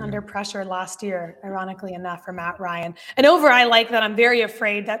completion under pressure last year, ironically enough, for Matt Ryan. And over, I like that. I'm very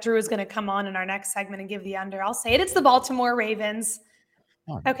afraid that Drew is going to come on in our next segment and give the under. I'll say it. It's the Baltimore Ravens.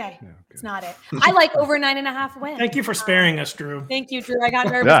 Okay, it's not it. I like over 9.5 wins. Thank you for sparing us, Drew. Thank you, Drew. I got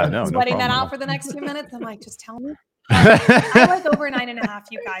nervous sweating that out for the next 2 minutes. I'm like, just tell me. I like over 9.5,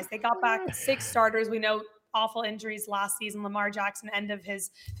 you guys. They got back 6 starters. We know awful injuries last season. Lamar Jackson, end of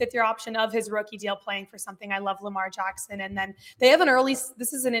his 5th-year option of his rookie deal, playing for something. I love Lamar Jackson. And then they have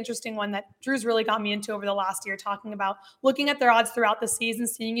this is an interesting one that Drew's really got me into over the last year, talking about looking at their odds throughout the season,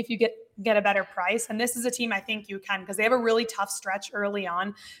 seeing if you get a better price. And this is a team I think you can, because they have a really tough stretch early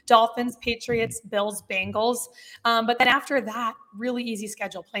on. Dolphins, Patriots, Bills, Bengals. But then after that, really easy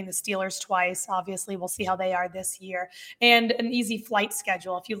schedule, playing the Steelers twice. Obviously, we'll see how they are this year. And an easy flight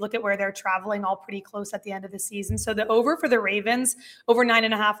schedule. If you look at where they're traveling, all pretty close at the end of the season. So the over for the Ravens, over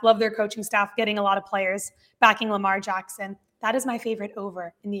 9.5. Love their coaching staff, getting a lot of players, backing Lamar Jackson. That is my favorite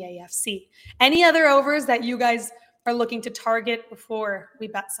over in the AFC. Any other overs that you guys are looking to target before we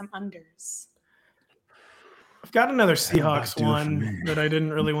bet some unders? I've got another Seahawks one that I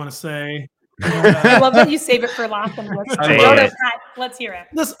didn't really want to say. I love that you save it for last. Let's hear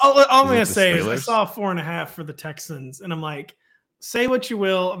it. All I'm going to say is I saw 4.5 for the Texans, and I'm like, say what you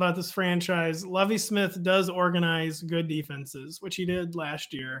will about this franchise. Lovie Smith does organize good defenses, which he did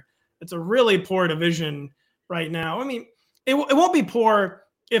last year. It's a really poor division right now. I mean, it won't be poor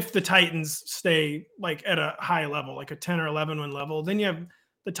if the Titans stay like at a high level, like a 10 or 11 win level. Then you have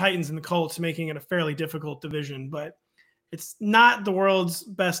the Titans and the Colts making it a fairly difficult division, but it's not the world's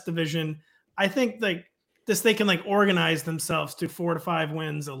best division. I think like this, they can like organize themselves to 4 to 5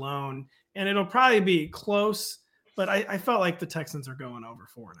 wins alone, and it'll probably be close. But I felt like the Texans are going over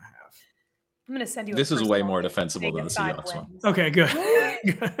 4.5. I'm going to send you. This is way more defensible than the Seahawks one. Okay, good.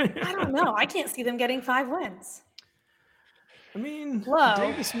 I don't know. I can't see them getting 5 wins. I mean, Whoa.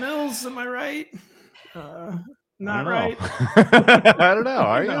 Davis Mills, am I right? Not right. I don't know.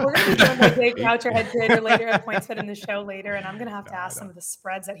 Are you? We're going to be doing the Jay Croucher head trader later at PointsBet in the show later, and I'm going to have to ask some of the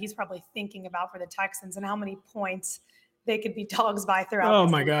spreads that he's probably thinking about for the Texans and how many points they could be dogs by throughout. Oh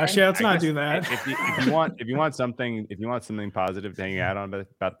my gosh! Yeah, let's not do that. If you want something positive to hang out on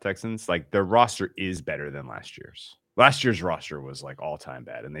about the Texans, like their roster is better than last year's. Last year's roster was like all time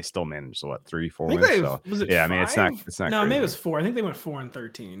bad, and they still managed 3-4 wins. So, was it yeah, 5? I mean it's not. No, crazy. maybe it was 4. I think they went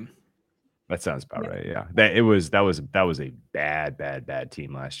 4-13. That sounds about right. Yeah, that was a bad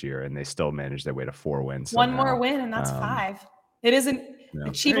team last year, and they still managed their way to 4 wins. One somehow. more win, and that's 5. It isn't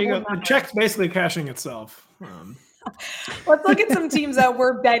achievable. The check's basically cashing itself. Let's look at some teams that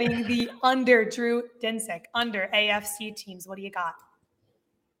we're betting the under. Drew Dinsick, under AFC teams. What do you got?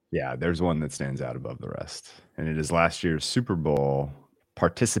 Yeah, there's one that stands out above the rest, and it is last year's Super Bowl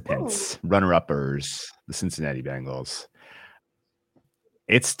participants, runner-uppers, the Cincinnati Bengals.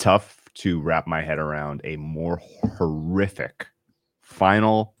 It's tough to wrap my head around a more horrific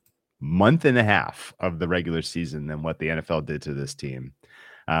final month and a half of the regular season than what the NFL did to this team.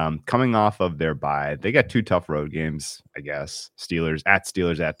 Coming off of their bye, they got 2 tough road games, I guess. Steelers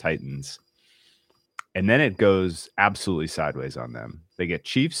at Titans. And then it goes absolutely sideways on them. They get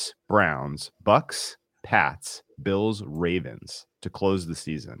Chiefs, Browns, Bucks, Pats, Bills, Ravens to close the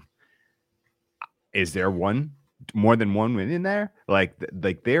season. Is there more than one win in there? Like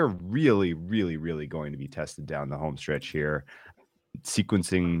they're really, really, really going to be tested down the home stretch here.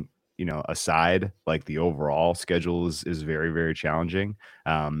 Sequencing, aside, like the overall schedule is very, very challenging.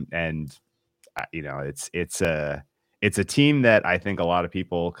 And it's a team that I think a lot of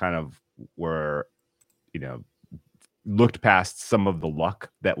people kind of were, looked past some of the luck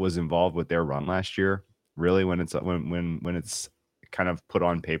that was involved with their run last year. Really, when it's kind of put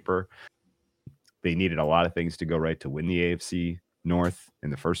on paper, they needed a lot of things to go right to win the AFC North in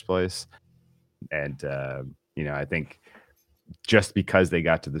the first place. And, I think just because they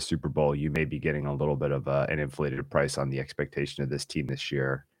got to the Super Bowl, you may be getting a little bit of an inflated price on the expectation of this team this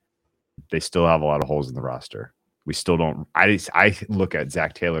year. They still have a lot of holes in the roster. We still don't. I look at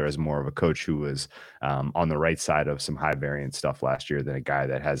Zach Taylor as more of a coach who was on the right side of some high variance stuff last year than a guy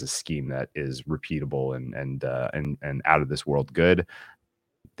that has a scheme that is repeatable and out of this world good.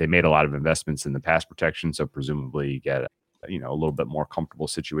 They made a lot of investments in the pass protection, so presumably you get a little bit more comfortable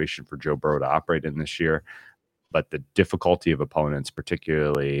situation for Joe Burrow to operate in this year. But the difficulty of opponents,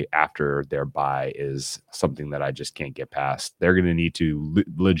 particularly after their bye, is something that I just can't get past. They're going to need to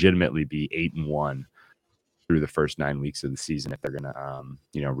legitimately be 8-1 through the first 9 weeks of the season if they're going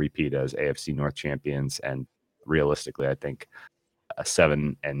to, repeat as AFC North champions. And realistically, I think a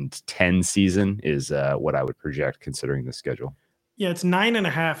 7-10 season is what I would project considering the schedule. Yeah, it's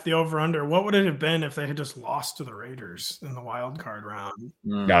 9.5, the over/under. What would it have been if they had just lost to the Raiders in the wild card round?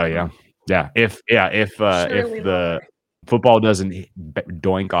 Oh yeah. If the football doesn't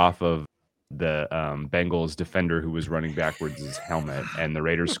doink off of the Bengals defender who was running backwards his helmet, and the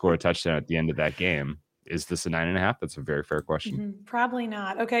Raiders score a touchdown at the end of that game, is this a 9.5? That's a very fair question. Mm-hmm. Probably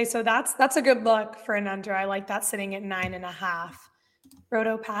not. Okay, so that's a good look for an under. I like that sitting at 9.5.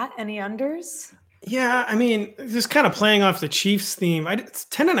 Roto Pat, any unders? Yeah, I mean, just kind of playing off the Chiefs theme, it's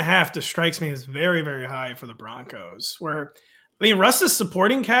 10.5 just strikes me as very, very high for the Broncos. Russ's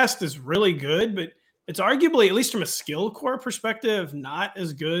supporting cast is really good, but it's arguably, at least from a skill core perspective, not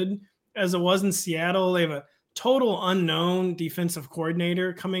as good as it was in Seattle. They have a total unknown defensive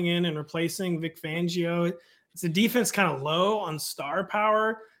coordinator coming in and replacing Vic Fangio. It's a defense kind of low on star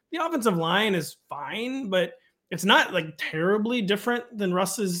power. The offensive line is fine, but it's not like terribly different than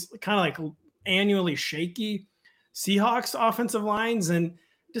Russ's kind of like annually shaky Seahawks offensive lines. And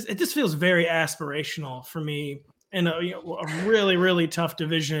it just feels very aspirational for me in a really, really tough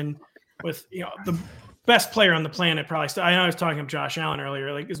division with, the best player on the planet probably still. I know I was talking to Josh Allen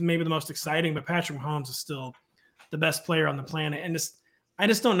earlier, is maybe the most exciting, but Patrick Mahomes is still the best player on the planet. And I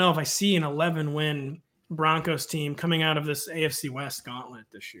just don't know if I see an 11-win Broncos team coming out of this AFC West gauntlet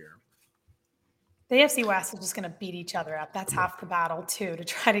this year. The AFC West is just going to beat each other up. That's half the battle, too, to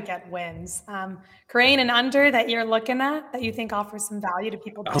try to get wins. Crane, an under that you're looking at that you think offers some value to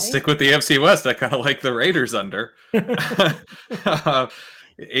people betting? I'll stick with the AFC West. I kind of like the Raiders under.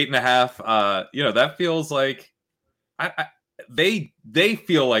 8.5. That feels like they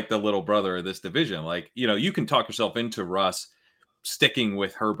feel like the little brother of this division. You can talk yourself into Russ sticking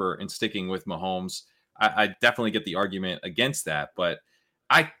with Herbert and sticking with Mahomes. I definitely get the argument against that, but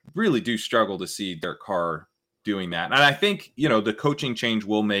I really do struggle to see Derek Carr doing that. And I think, the coaching change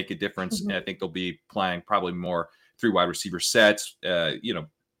will make a difference. Mm-hmm. And I think they'll be playing probably more 3 wide receiver sets,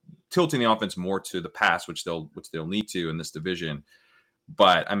 tilting the offense more to the pass, which they'll need to in this division.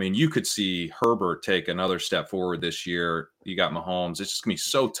 But I mean, you could see Herbert take another step forward this year. You got Mahomes. It's just gonna be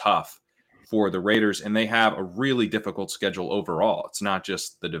so tough for the Raiders, and they have a really difficult schedule overall. It's not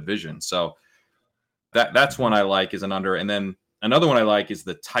just the division. So that's one I like as an under. And then another one I like is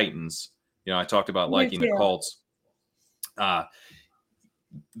the Titans. I talked about liking the Colts.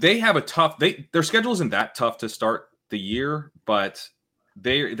 They have their schedule isn't that tough to start the year, but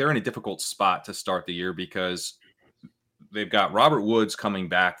they're in a difficult spot to start the year because they've got Robert Woods coming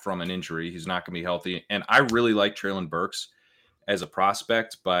back from an injury. He's not going to be healthy. And I really like Treylon Burks as a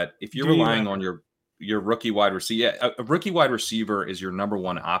prospect, but if you're relying on your rookie wide receiver, a rookie wide receiver is your number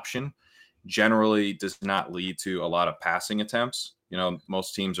one option. Generally does not lead to a lot of passing attempts.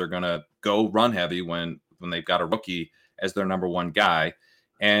 Most teams are going to go run heavy when they've got a rookie as their number one guy.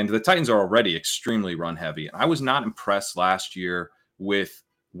 And the Titans are already extremely run heavy. I was not impressed last year with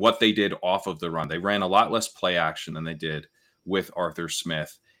what they did off of the run. They ran a lot less play action than they did with Arthur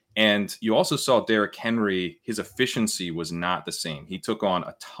Smith. And you also saw Derrick Henry, his efficiency was not the same. He took on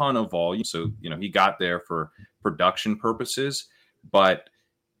a ton of volume. So, he got there for production purposes, but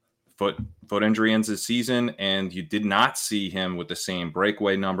foot injury ends the season, and you did not see him with the same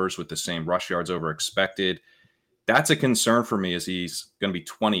breakaway numbers, with the same rush yards over expected. That's a concern for me as he's going to be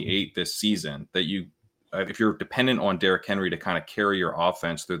 28 this season, that if you're dependent on Derrick Henry to kind of carry your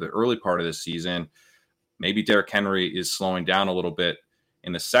offense through the early part of the season, maybe Derrick Henry is slowing down a little bit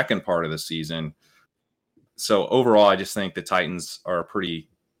in the second part of the season. So overall, I just think the Titans are a pretty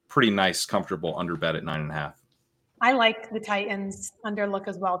nice, comfortable under bet at 9.5. I like the Titans under look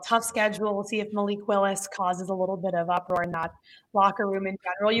as well. Tough schedule. We'll see if Malik Willis causes a little bit of uproar in that locker room in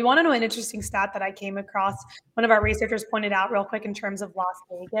general. You want to know an interesting stat that I came across? One of our researchers pointed out real quick in terms of Las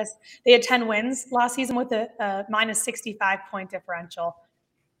Vegas. They had 10 wins last season with a minus 65 point differential.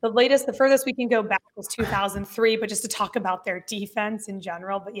 The furthest we can go back was 2003, but just to talk about their defense in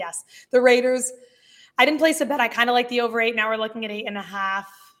general. But yes, the Raiders, I didn't place a bet. I kind of like the over 8. Now we're looking at 8.5.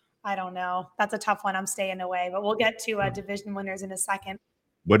 I don't know. That's a tough one. I'm staying away, but we'll get to division winners in a second.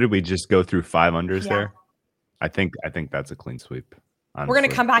 What did we just go through 5 unders there? I think that's a clean sweep. Honestly. We're going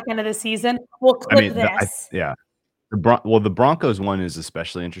to come back into the season. We'll clip this. The Broncos one is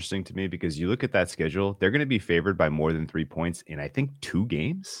especially interesting to me because you look at that schedule, they're going to be favored by more than 3 points in I think 2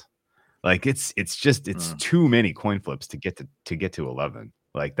 games. Like it's too many coin flips to get to 11.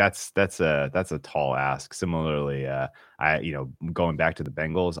 Like that's a tall ask. Similarly, going back to the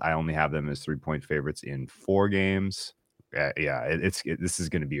Bengals, I only have them as 3-point favorites in 4 games. This is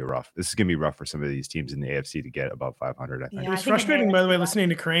going to be rough. This is going to be rough for some of these teams in the AFC to get above 500. I think. It was frustrating, by the way, listening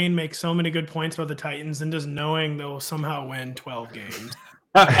to Crane make so many good points about the Titans and just knowing they'll somehow win 12 games.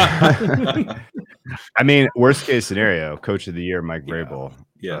 I mean, worst case scenario, coach of the year, Mike Vrabel.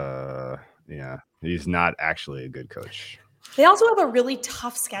 He's not actually a good coach. They also have a really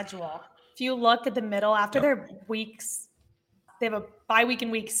tough schedule. If you look at the middle, after their weeks, they have a bye week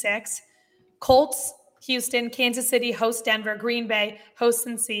in week 6. Colts, Houston, Kansas City, host Denver, Green Bay, host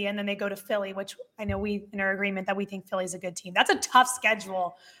Cincy, and then they go to Philly, which I know we in our agreement that we think Philly's a good team. That's a tough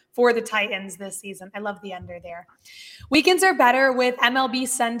schedule for the Titans this season. I love the under there. Weekends are better with MLB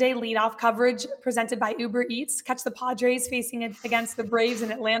Sunday leadoff coverage presented by Uber Eats. Catch the Padres facing against the Braves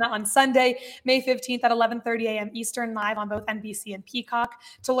in Atlanta on Sunday, May 15th at 11:30 a.m. Eastern, live on both NBC and Peacock.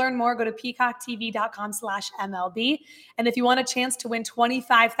 To learn more, go to peacocktv.com/MLB. And if you want a chance to win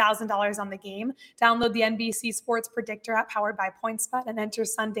 $25,000 on the game, download the NBC Sports Predictor app powered by PointsBet and enter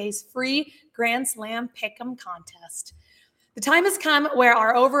Sunday's free Grand Slam Pick'em contest. The time has come where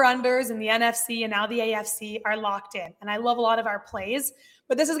our over-unders in the NFC and now the AFC are locked in. And I love a lot of our plays,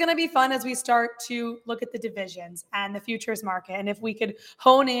 but this is going to be fun as we start to look at the divisions and the futures market. And if we could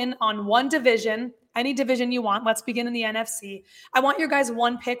hone in on one division, any division you want, let's begin in the NFC. I want your guys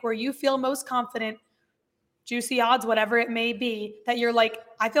one pick where you feel most confident, juicy odds, whatever it may be, that you're like,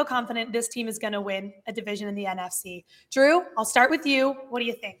 I feel confident this team is going to win a division in the NFC. Drew, I'll start with you. What do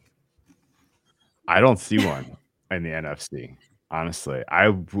you think? I don't see one. In the NFC, honestly, I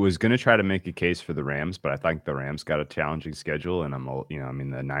was going to try to make a case for the Rams, but I think the Rams got a challenging schedule, and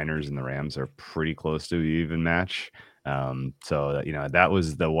the Niners and the Rams are pretty close to an even match. So that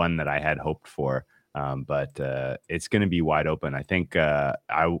was the one that I had hoped for, but it's going to be wide open. I think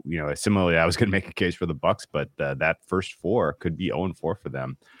similarly, I was going to make a case for the Bucs, but that first 4 could be 0-4 for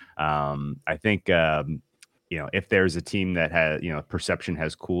them. I think if there's a team that has perception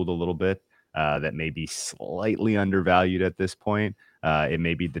has cooled a little bit. That may be slightly undervalued at this point. It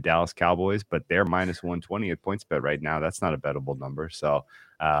may be the Dallas Cowboys, but they're minus 120 at PointsBet right now. That's not a bettable number. So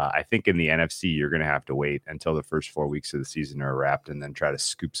I think in the NFC, you're going to have to wait until the first 4 weeks of the season are wrapped and then try to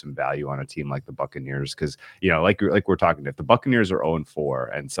scoop some value on a team like the Buccaneers. Because, like we're talking, if the Buccaneers are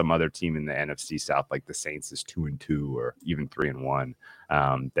 0-4 and some other team in the NFC South, like the Saints is 2-2 or even 3-1,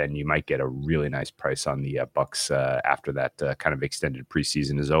 then you might get a really nice price on the Bucs after that kind of extended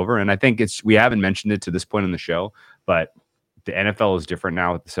preseason is over. And I think we haven't mentioned it to this point in the show, but the NFL is different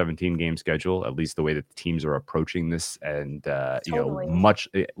now with the 17-game schedule, at least the way that the teams are approaching this. And,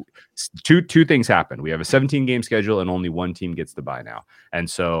 two things happen. We have a 17-game schedule and only one team gets the bye now. And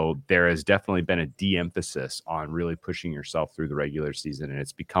so there has definitely been a de-emphasis on really pushing yourself through the regular season. And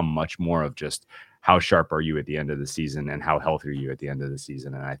it's become much more of just how sharp are you at the end of the season and how healthy are you at the end of the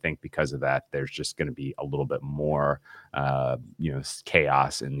season. And I think because of that, there's just going to be a little bit more,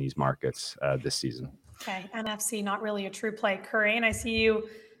 chaos in these markets this season. Okay, NFC, not really a true play. Corinne, I see you.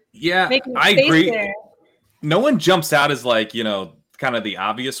 Yeah, I agree. There. No one jumps out as kind of the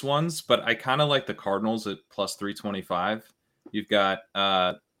obvious ones, but I kind of like the Cardinals at plus 325. You've got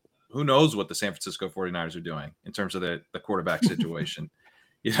who knows what the San Francisco 49ers are doing in terms of the quarterback situation.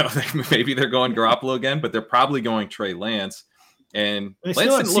 Maybe they're going Garoppolo again, but they're probably going Trey Lance. And they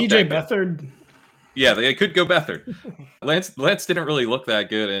still have CJ Beathard. Yeah, they could go Beathard. Lance didn't really look that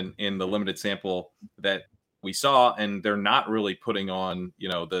good in the limited sample that we saw, and they're not really putting on,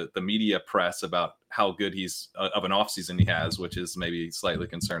 the media press about how good he's of an offseason he has, which is maybe slightly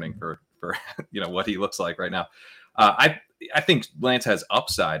concerning for what he looks like right now. I think Lance has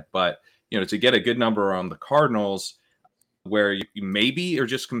upside, but to get a good number on the Cardinals, where you maybe are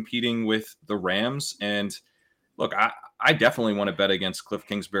just competing with the Rams, and look, I definitely want to bet against Cliff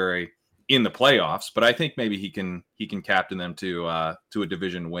Kingsbury in the playoffs, but I think maybe he can captain them to a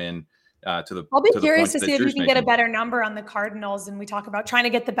division win. I'll be curious to see if you can get a better number on the Cardinals, and we talk about trying to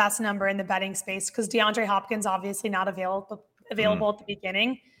get the best number in the betting space because DeAndre Hopkins obviously not available at the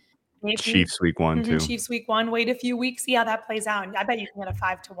beginning. Maybe. Chiefs week 1 too. Chiefs week 1. Wait a few weeks, see how that plays out. And I bet you can get a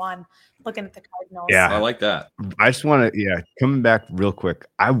 5-1 looking at the Cardinals. Yeah, I like that. I just want to coming back real quick.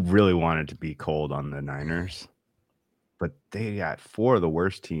 I really wanted to be cold on the Niners, but they got 4 of the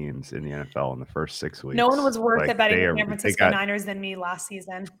worst teams in the NFL in the first 6 weeks. No one was worse at betting the San Francisco Niners than me last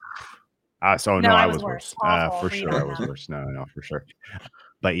season. I was worse. For sure, I was worse. No, for sure.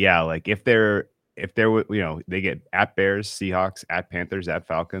 But yeah, like if they're they get at Bears, Seahawks, at Panthers, at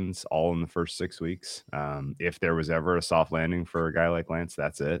Falcons, all in the first 6 weeks. If there was ever a soft landing for a guy like Lance,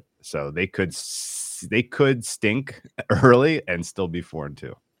 that's it. So they could stink early and still be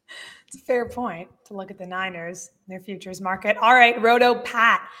 4-2. It's a fair point to look at the Niners, their futures market. All right, Roto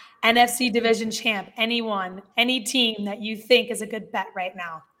Pat, NFC division champ. Any team that you think is a good bet right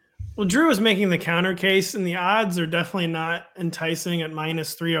now? Well, Drew is making the counter case, and the odds are definitely not enticing at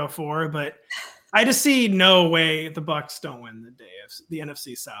 -304, but I just see no way the Bucks don't win the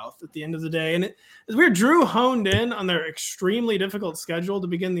NFC South at the end of the day. And it's weird. Drew honed in on their extremely difficult schedule to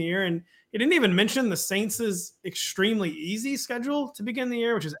begin the year, and he didn't even mention the Saints' extremely easy schedule to begin the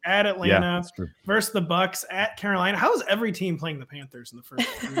year, which is at Atlanta versus the Bucks, at Carolina. How is every team playing the Panthers in the first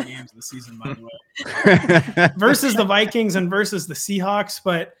 3 games of the season, by the way? Versus the Vikings and versus the Seahawks.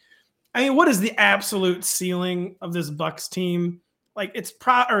 But I mean, what is the absolute ceiling of this Bucks team? Like of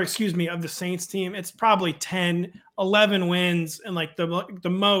the Saints team, it's probably 10, 11 wins, and like the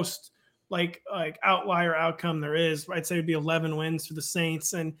most like outlier outcome there is. I'd say it'd be 11 wins for the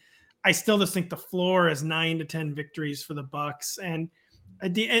Saints, and I still just think the floor is 9 to 10 victories for the Bucks. And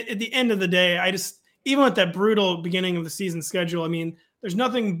at the end of the day, even with that brutal beginning of the season schedule, I mean, there's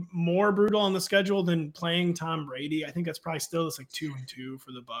nothing more brutal on the schedule than playing Tom Brady. I think that's probably still just like 2-2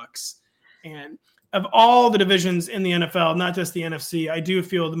 for the Bucks. And of all the divisions in the NFL, not just the NFC, I do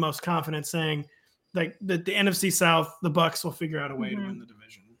feel the most confident saying like that the NFC South, the Bucks will figure out a way to win the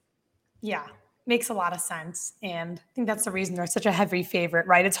division. Yeah, makes a lot of sense. And I think that's the reason they're such a heavy favorite,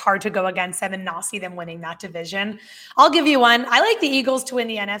 right? It's hard to go against them and not see them winning that division. I'll give you one. I like the Eagles to win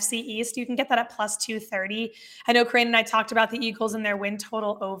the NFC East. You can get that at +230. I know Crane and I talked about the Eagles and their win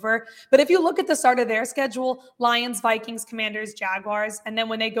total over. But if you look at the start of their schedule, Lions, Vikings, Commanders, Jaguars, and then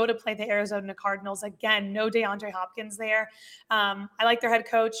when they go to play the Arizona Cardinals, again, no DeAndre Hopkins there. I like their head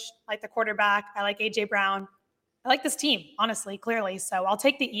coach, I like the quarterback, I like A.J. Brown. I like this team, honestly, clearly. So I'll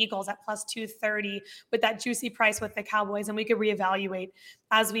take the Eagles at +230 with that juicy price with the Cowboys, and we could reevaluate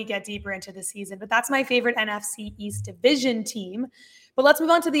as we get deeper into the season. But that's my favorite NFC East division team. But let's move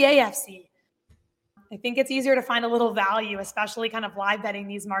on to the AFC. I think it's easier to find a little value, especially kind of live betting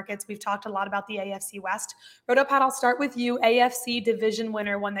these markets. We've talked a lot about the AFC West. Rotopat, I'll start with you. AFC division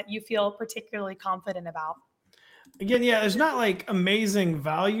winner, one that you feel particularly confident about. Again, yeah, there's not like amazing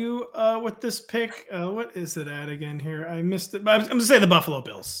value with this pick. What is it at again here? I missed it. But I'm going to say the Buffalo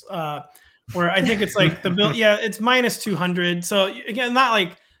Bills, where I think it's like the Bill. Yeah, it's -200. So again, not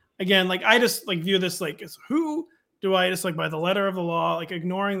like, I just like view this like as who do I just like by the letter of the law, like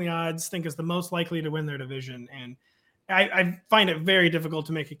ignoring the odds, think is the most likely to win their division. And I find it very difficult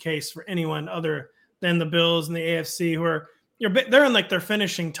to make a case for anyone other than the Bills and the AFC, who are they're in like their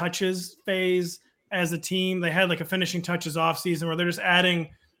finishing touches phase. As a team, they had like a finishing touches offseason where they're just adding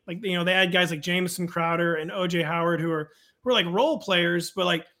they add guys like Jamison Crowder and OJ Howard who are like role players, but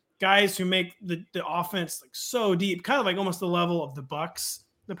like guys who make the offense like so deep, kind of like almost the level of the Bucks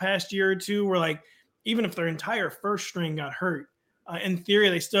the past year or two, where like even if their entire first string got hurt, in theory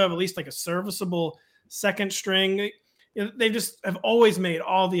they still have at least like a serviceable second string. They just have always made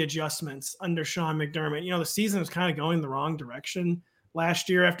all the adjustments under Sean McDermott. The season was kind of going the wrong direction last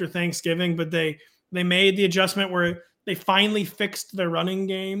year after Thanksgiving, but they made the adjustment where they finally fixed their running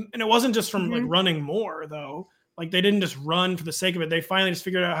game. And it wasn't just from like running more though. Like they didn't just run for the sake of it. They finally just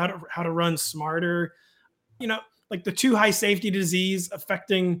figured out how to run smarter. Like the too high safety disease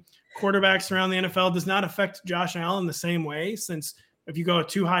affecting quarterbacks around the NFL does not affect Josh Allen the same way, since if you go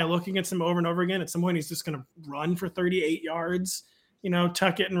too high look against him over and over again, at some point he's just going to run for 38 yards,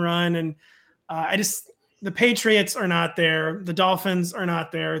 tuck it and run. And the Patriots are not there. The Dolphins are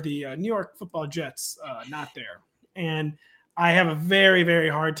not there. The New York Football Jets, not there. And I have a very, very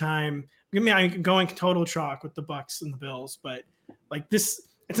hard time. I'm going total chalk with the Bucks and the Bills, but like this,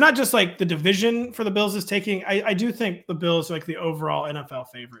 it's not just like the division for the Bills is taking. I do think the Bills are like the overall NFL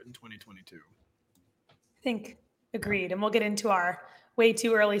favorite in 2022. I think agreed. And we'll get into our way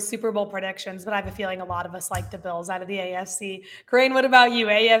too early Super Bowl predictions, but I have a feeling a lot of us like the Bills out of the AFC. Corinne, what about you?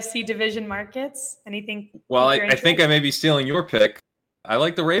 AFC division markets? Anything? Well, I think I may be stealing your pick. I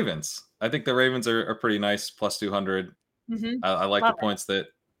like the Ravens. I think the Ravens are pretty nice, plus 200. Mm-hmm. I like the points that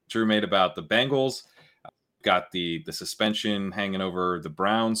Drew made about the Bengals. Got the suspension hanging over the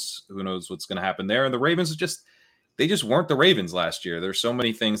Browns. Who knows what's going to happen there? And the Ravens they just weren't the Ravens last year. There's so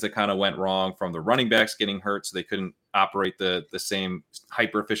many things that kind of went wrong, from the running backs getting hurt, so they couldn't operate the same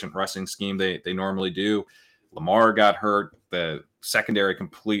hyper efficient rushing scheme they normally do. Lamar got hurt. The secondary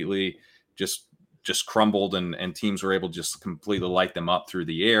completely just crumbled, and teams were able to just completely light them up through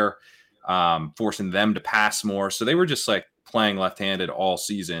the air, forcing them to pass more. So they were just like playing left-handed all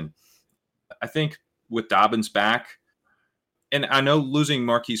season. I think with Dobbins back, and I know losing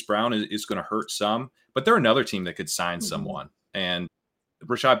Marquise Brown is going to hurt some, but they're another team that could sign someone. And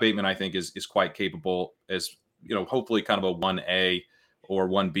Rashad Bateman, I think, is quite capable as, hopefully kind of a 1A or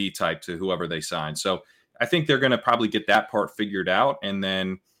 1B type to whoever they sign. So I think they're going to probably get that part figured out. And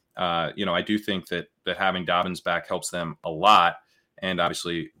then, I do think that having Dobbins back helps them a lot. And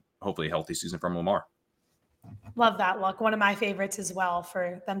obviously, hopefully a healthy season from Lamar. Love that look. One of my favorites as well,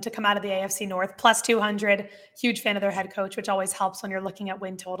 for them to come out of the AFC North, plus 200. Huge fan of their head coach, which always helps when you're looking at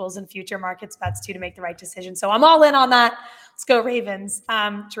win totals and future markets bets too, to make the right decision. So I'm all in on that. Let's go Ravens.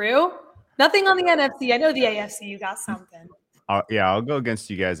 Drew, nothing on the NFC. I know the AFC, you got something. I'll go against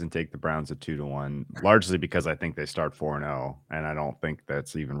you guys and take the Browns at 2-1, largely because I think they start 4-0, and I don't think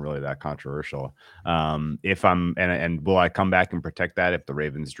that's even really that controversial. If I'm and will I come back and protect that if the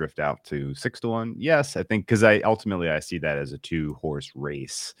Ravens drift out to 6-1? Yes, I think, because I see that as a 2-horse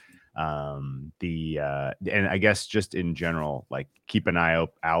race. And I guess just in general, like, keep an eye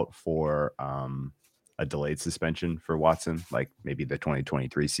out for a delayed suspension for Watson, like maybe the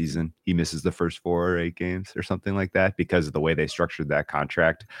 2023 season. He misses the first 4 or 8 games or something like that, because of the way they structured that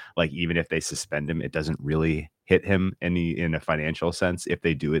contract. Like, even if they suspend him, it doesn't really hit him in a financial sense if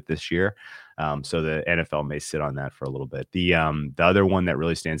they do it this year. So the NFL may sit on that for a little bit. The other one that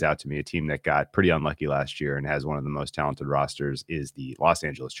really stands out to me, a team that got pretty unlucky last year and has one of the most talented rosters, is the Los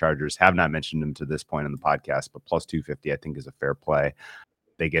Angeles Chargers. Have not mentioned them to this point in the podcast, but plus 250 I think is a fair play.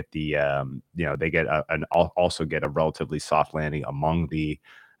 They get also get a relatively soft landing among the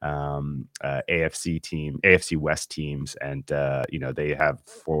AFC West teams, and they have,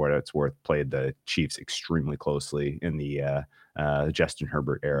 for what it's worth, played the Chiefs extremely closely in the Justin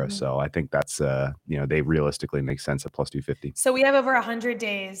Herbert era. Mm-hmm. So I think that's they realistically make sense at plus 250. So we have over 100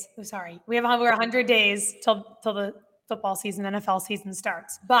 days. We have over 100 days till the football season, NFL season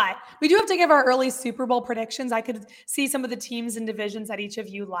starts. But we do have to give our early Super Bowl predictions. I could see some of the teams and divisions that each of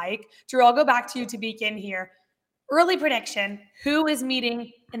you like. Drew, I'll go back to you to begin here. Early prediction: who is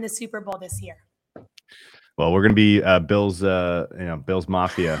meeting in the Super Bowl this year? Well, we're going to be Bills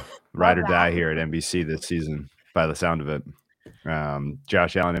Mafia ride or die here at NBC this season, by the sound of it.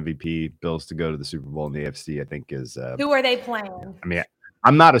 Josh Allen MVP, Bills to go to the Super Bowl in the AFC, I think is. Who are they playing? I mean,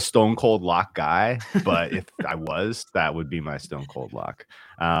 I'm not a stone cold lock guy, but if I was, that would be my stone cold lock.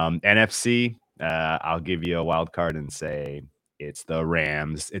 NFC, I'll give you a wild card and say it's the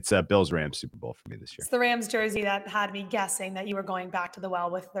Rams. It's a Bills-Rams Super Bowl for me this year. It's the Rams jersey that had me guessing that you were going back to the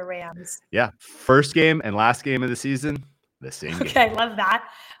well with the Rams. Yeah. First game and last game of the season, the same game. Okay, love that.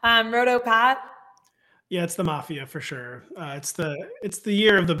 Roto Pat? Yeah, it's the Mafia for sure. It's the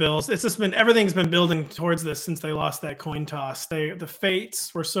year of the Bills. It's just everything's been building towards this since they lost that coin toss. The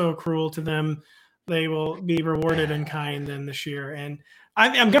fates were so cruel to them. They will be rewarded in kind then this year. And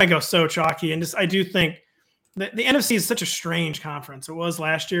I'm going to go so chalky. And I do think that the NFC is such a strange conference. It was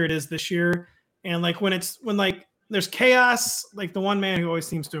last year. It is this year. And when there's chaos, like, the one man who always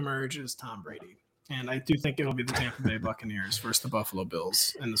seems to emerge is Tom Brady. And I do think it'll be the Tampa Bay Buccaneers versus the Buffalo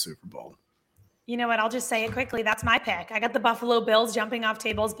Bills in the Super Bowl. You know what? I'll just say it quickly. That's my pick. I got the Buffalo Bills jumping off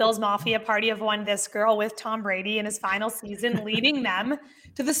tables. Bills Mafia, party of one this girl, with Tom Brady in his final season, leading them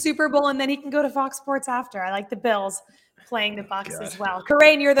to the Super Bowl, and then he can go to Fox Sports after. I like the Bills playing the Bucs as well.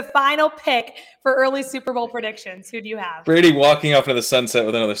 Corinne, you're the final pick for early Super Bowl predictions. Who do you have? Brady walking off into the sunset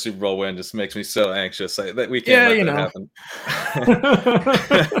with another Super Bowl win just makes me so anxious that we can't let that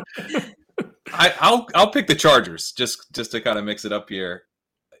happen. I'll pick the Chargers just to kind of mix it up here.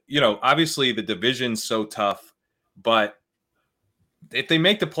 Obviously the division's so tough, but if they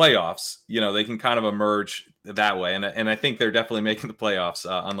make the playoffs, they can kind of emerge that way. And I think they're definitely making the playoffs,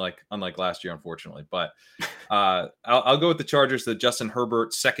 unlike last year, unfortunately. But I'll go with the Chargers. The Justin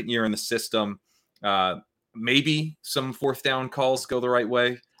Herbert second year in the system. Maybe some fourth down calls go the right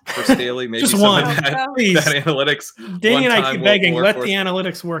way for Staley. Maybe just some one. Of that analytics. Danny and I keep begging, let the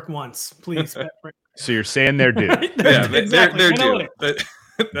analytics work once, please. So you're saying they're due. Yeah, Exactly. they're due. Analytics.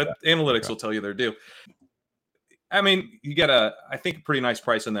 That analytics will tell you they're due. I mean, you get I think, a pretty nice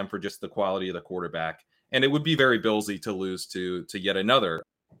price on them for just the quality of the quarterback. And it would be very Billsy to lose to yet another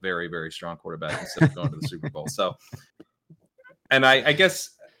very, very strong quarterback instead of going to the Super Bowl. So, and I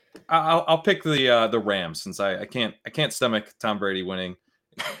guess I'll pick the Rams, since I can't stomach Tom Brady winning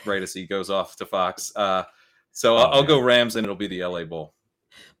right as he goes off to Fox. So I'll go Rams, and it'll be the LA Bowl.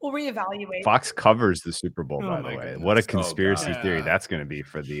 We'll reevaluate. Fox covers the Super Bowl, by the way. Goodness. What a conspiracy God. theory that's going to be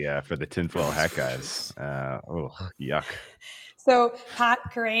for the tinfoil hat guys. Yuck. So, Pat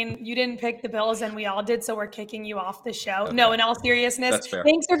Kerrane, you didn't pick the Bills, and we all did, so we're kicking you off the show. Okay. No, in all seriousness, that's fair.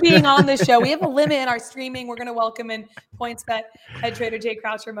 Thanks for being on the show. We have a limit in our streaming. We're going to welcome in PointsBet head trader Jay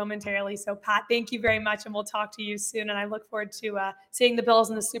Croucher momentarily. So, Pat, thank you very much, and we'll talk to you soon. And I look forward to seeing the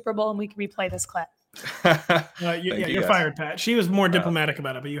Bills in the Super Bowl, and we can replay this clip. You're fired, Pat. She was more diplomatic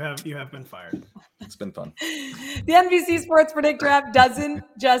about it, but you have been fired. It's been fun. The NBC Sports Predictor app doesn't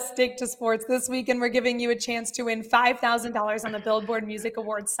just stick to sports. This weekend, we're giving you a chance to win $5,000 on the Billboard Music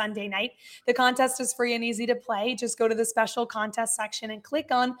Awards Sunday night. The contest is free and easy to play. Just go to the special contest section and click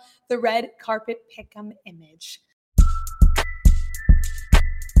on the red carpet pick'em image.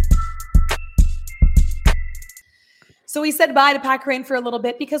 So we said bye to Pat Kerrane for a little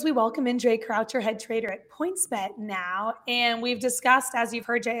bit because we welcome in Jay Croucher, head trader at PointsBet now. And we've discussed, as you've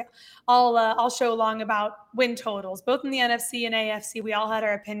heard, Jay, all show long about win totals, both in the NFC and AFC. We all had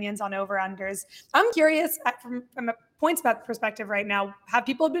our opinions on over-unders. I'm curious, from a PointsBet perspective right now, have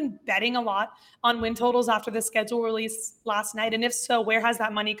people been betting a lot on win totals after the schedule release last night? And if so, where has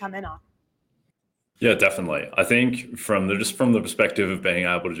that money come in on? Yeah, definitely. I think from the perspective of being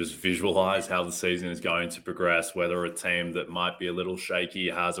able to just visualize how the season is going to progress, whether a team that might be a little shaky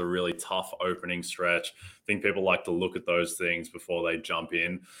has a really tough opening stretch, I think people like to look at those things before they jump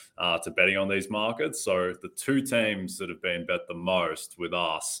in to betting on these markets. So the two teams that have been bet the most with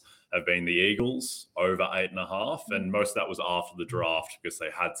us have been the Eagles over 8.5. And most of that was after the draft because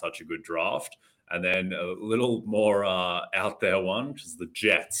they had such a good draft. And then a little more out there one, which is the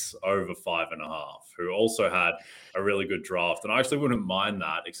Jets over 5.5, who also had a really good draft. And I actually wouldn't mind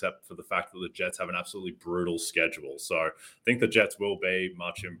that, except for the fact that the Jets have an absolutely brutal schedule. So I think the Jets will be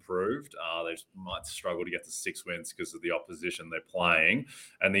much improved. They might struggle to get to 6 wins because of the opposition they're playing.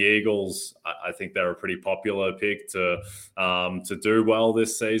 And the Eagles, I think they're a pretty popular pick to do well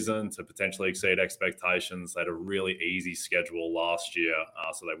this season, to potentially exceed expectations. They had a really easy schedule last year,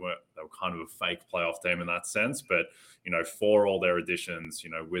 so they were kind of a fake playoff team in that sense. But, for all their additions,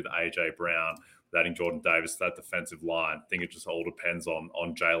 with AJ Brown, adding Jordan Davis, that defensive line, I think it just all depends on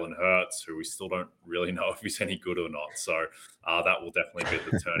Jalen Hurts, who we still don't really know if he's any good or not. So that will definitely be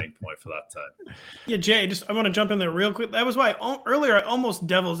the turning point for that team. Yeah, Jay, I want to jump in there real quick. That was why earlier I almost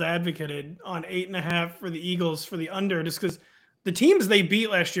devil's advocated on 8.5 for the Eagles for the under, just because the teams they beat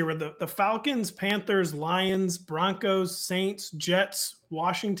last year were the Falcons, Panthers, Lions, Broncos, Saints, Jets,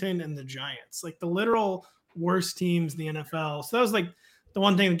 Washington, and the Giants. Like the literal worst teams in the NFL. So that was like the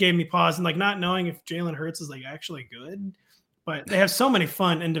one thing that gave me pause, and like not knowing if Jalen Hurts is like actually good. But they have so many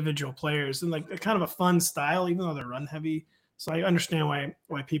fun individual players and like a kind of a fun style, even though they're run heavy. So I understand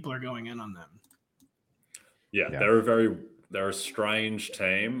why people are going in on them. Yeah. They're a strange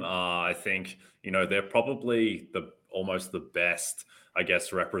team. I think, they're probably almost the best, I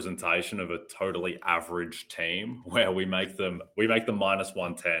guess, representation of a totally average team, where we make them minus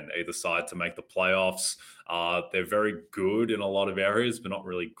 110 either side to make the playoffs. They're very good in a lot of areas, but not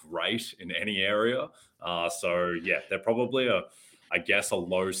really great in any area. So yeah, they're probably a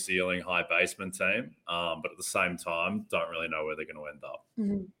low ceiling, high basement team. But at the same time, don't really know where they're going to end up.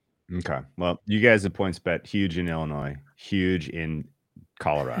 Mm-hmm. Okay. Well, you guys at PointsBet, huge in Illinois, huge in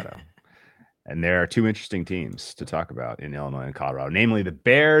Colorado. And there are two interesting teams to talk about in Illinois and Colorado, namely the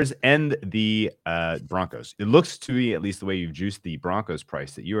Bears and the Broncos. It looks to me, at least the way you've juiced the Broncos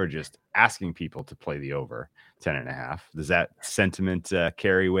price, that you are just asking people to play the over 10.5. Does that sentiment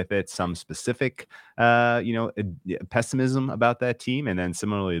carry with it some specific, pessimism about that team? And then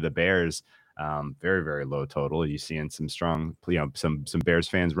similarly, the Bears, very, very low total. Are you seeing some strong, some Bears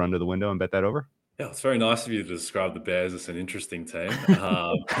fans run to the window and bet that over? Yeah, it's very nice of you to describe the Bears as an interesting team. We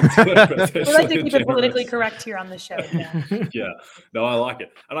like to keep it politically correct here on the show. Yeah, no, I like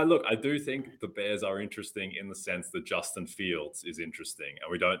it. And I do think the Bears are interesting in the sense that Justin Fields is interesting.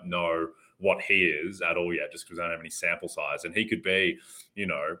 And we don't know what he is at all yet, just because we don't have any sample size. And he could be,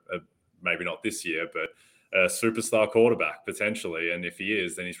 maybe not this year, but a superstar quarterback potentially. And if he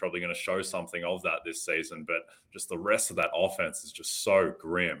is, then he's probably going to show something of that this season. But just the rest of that offense is just so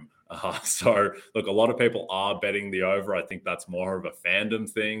grim. So look, a lot of people are betting the over. I think that's more of a fandom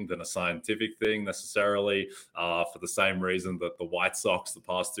thing than a scientific thing necessarily, for the same reason that the White Sox the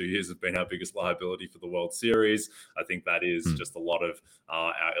past 2 years have been our biggest liability for the World Series. I think that is just a lot of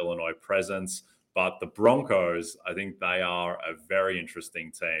our Illinois presence. But the Broncos, I think they are a very interesting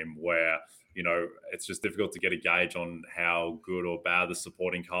team where, it's just difficult to get a gauge on how good or bad the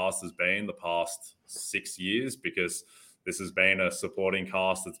supporting cast has been the past 6 years, because this has been a supporting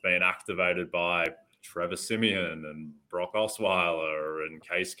cast that's been activated by Trevor Siemian and Brock Osweiler and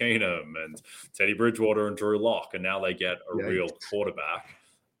Case Keenum and Teddy Bridgewater and Drew Lock, and now they get a real quarterback.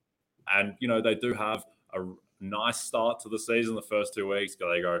 And, they do have a nice start to the season the first 2 weeks.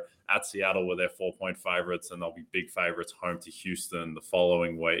 They go at Seattle where they're 4-point favorites, and they'll be big favorites home to Houston the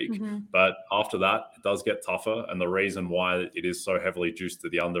following week. But after that, it does get tougher. And the reason why it is so heavily juiced to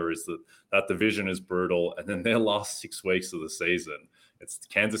the under is that division is brutal. And then their last 6 weeks of the season, it's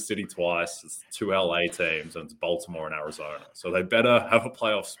Kansas City twice, it's 2 LA teams, and it's Baltimore and Arizona. So they better have a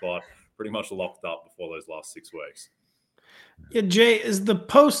playoff spot pretty much locked up before those last 6 weeks. Yeah, Jay, is the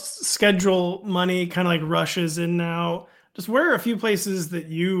post-schedule money kind of like rushes in now? Just where are a few places that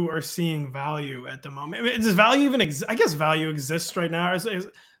you are seeing value at the moment? I mean, does value even exist? I guess value exists right now.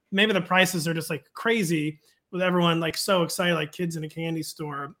 Maybe the prices are just like crazy with everyone like so excited, like kids in a candy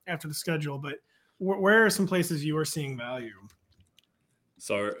store after the schedule. But where are some places you are seeing value?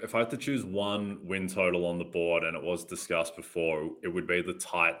 So if I had to choose one win total on the board, and it was discussed before, it would be the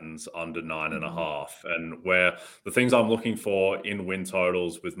Titans under 9.5. And where the things I'm looking for in win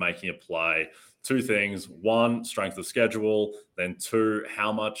totals with making a play, 2 things. 1, strength of schedule. Then 2,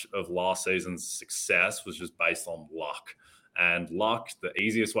 how much of last season's success was just based on luck. And luck, the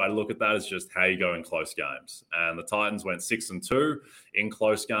easiest way to look at that is just how you go in close games. And the Titans went 6-2 in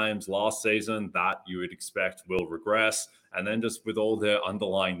close games last season. That you would expect will regress. And then just with all their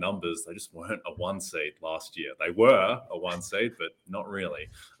underlying numbers, they just weren't a 1 seed last year. They were a 1 seed, but not really.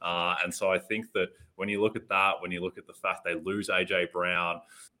 And so I think that when you look at that, when you look at the fact they lose A.J. Brown,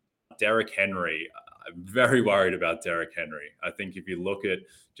 Derrick Henry, I'm very worried about Derrick Henry. I think if you look at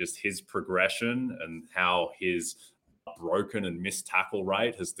just his progression and how his broken and missed tackle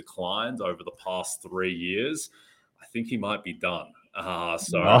rate has declined over the past 3 years, I think he might be done. Bold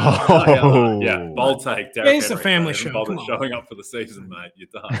take. Derrick it's Henry, a family show. Showing up for the season, mate. You're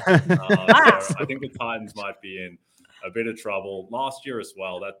done. So I think the Titans might be in a bit of trouble. Last year as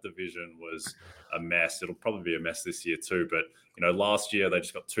well, that division was a mess. It'll probably be a mess this year too. But, last year they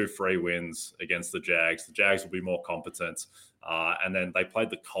just got 2 free wins against the Jags. The Jags will be more competent. And then they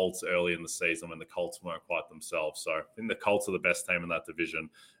played the Colts early in the season when the Colts weren't quite themselves. So I think the Colts are the best team in that division,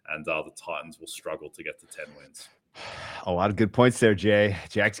 and the Titans will struggle to get to 10 wins. A lot of good points there, Jay.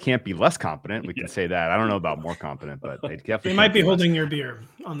 Jags can't be less competent. We can say that. I don't know about more competent, but they definitely might be holding your beer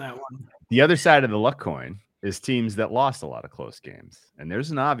on that one. The other side of the luck coin is teams that lost a lot of close games. And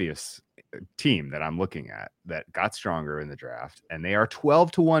there's an obvious team that I'm looking at that got stronger in the draft, and they are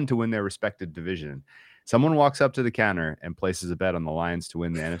 12-1 to win their respective division. Someone walks up to the counter and places a bet on the Lions to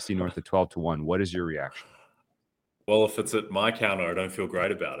win the NFC North at 12-1. What is your reaction? Well, if it's at my counter, I don't feel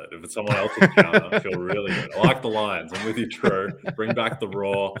great about it. If it's someone else's counter, I feel really good. I like the Lions. I'm with you, Drew. Bring back the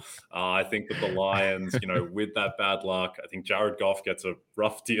Raw. I think that the Lions, with that bad luck, I think Jared Goff gets a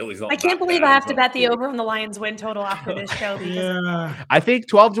rough deal. He's not. I can't believe I have to bet the over on the Lions win total after this show. I think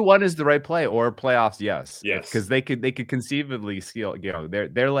 12-1 is the right play, or playoffs. Yes, because they could conceivably steal.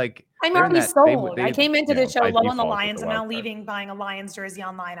 They're like. I'm already sold. I came into the show low on the Lions. I'm now leaving buying a Lions jersey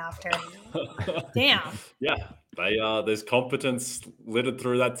online after. Damn. Yeah. There's competence littered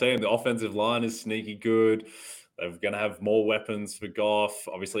through that team. The offensive line is sneaky good. They're going to have more weapons for Goff.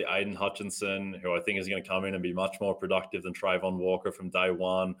 Obviously, Aiden Hutchinson, who I think is going to come in and be much more productive than Trayvon Walker from day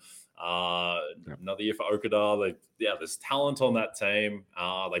one. Another year for Okada. There's talent on that team.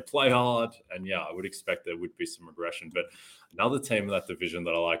 They play hard, and I would expect there would be some regression. But another team in that division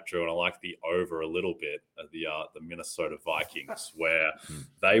that I like, Drew, and I like the over a little bit, are the Minnesota Vikings, where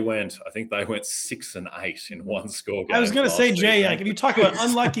they went 6-8 in 1 score game. I was going to say, Jay, if you talk about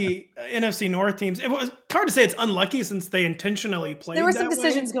unlucky NFC North teams, it was hard to say it's unlucky since they intentionally played. There were some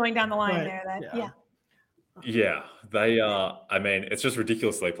decisions going down the line there that, Yeah, they it's just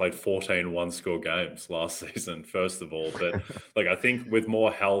ridiculous. They played 14 one-score games last season, first of all. But I think with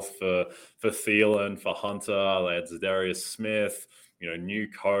more health for Thielen, for Hunter, they had Zadarius Smith, new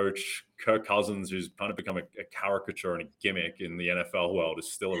coach, Kirk Cousins, who's kind of become a caricature and a gimmick in the NFL world,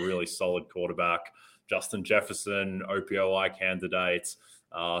 is still a really solid quarterback. Justin Jefferson, OPOI candidates.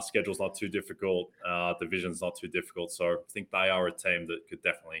 Schedule's not too difficult. Division's not too difficult. So I think they are a team that could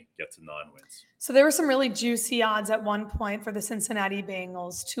definitely get to 9 wins. So there were some really juicy odds at one point for the Cincinnati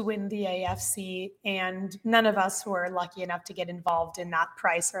Bengals to win the AFC, and none of us were lucky enough to get involved in that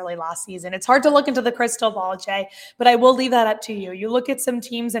price early last season. It's hard to look into the crystal ball, Jay, but I will leave that up to you. You look at some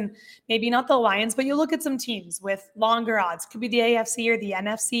teams, and maybe not the Lions, but you look at some teams with longer odds. Could be the AFC or the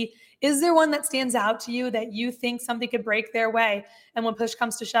NFC. Is there one that stands out to you that you think something could break their way? And when push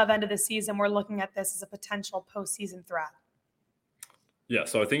comes to shove end of the season, we're looking at this as a potential postseason threat. Yeah,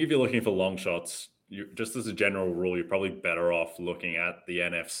 so I think if you're looking for long shots, just as a general rule, you're probably better off looking at the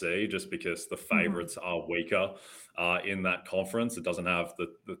NFC just because the favorites are weaker in that conference. It doesn't have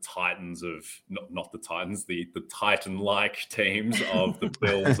the Titans of, not the Titans, the Titan-like teams of the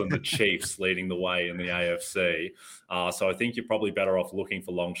Bills and the Chiefs leading the way in the AFC. So I think you're probably better off looking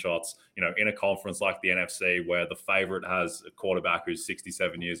for long shots, in a conference like the NFC where the favorite has a quarterback who's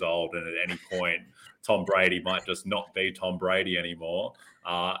 67 years old and at any point Tom Brady might just not be Tom Brady anymore.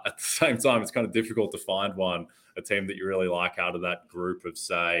 At the same time, it's kind of difficult to find a team that you really like out of that group of,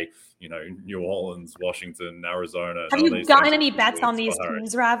 say, New Orleans, Washington, Arizona. Have you gotten any bets on these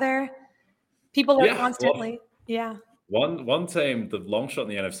teams, rather? People are constantly, One team, the long shot in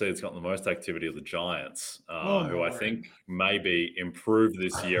the NFC that's gotten the most activity are the Giants, who I think maybe improved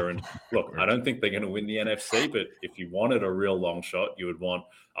this year. And look, I don't think they're going to win the NFC, but if you wanted a real long shot, you would want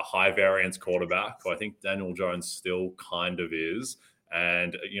a high variance quarterback, who I think Daniel Jones still kind of is.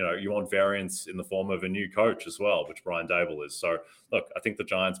 And, you want variance in the form of a new coach as well, which Brian Daboll is. So, look, I think the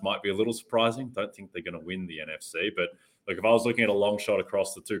Giants might be a little surprising. Don't think they're going to win the NFC. But, look, if I was looking at a long shot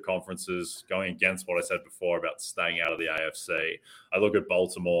across the two conferences, going against what I said before about staying out of the AFC, I look at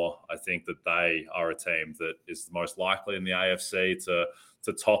Baltimore. I think that they are a team that is the most likely in the AFC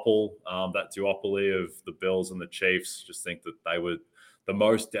to topple that duopoly of the Bills and the Chiefs. Just think that they were the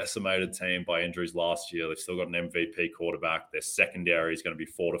most decimated team by injuries last year. They've still got an MVP quarterback. Their secondary is going to be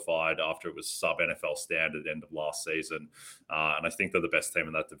fortified after it was sub-NFL standard end of last season. And I think they're the best team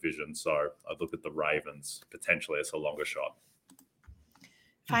in that division. So I'd look at the Ravens potentially as a longer shot.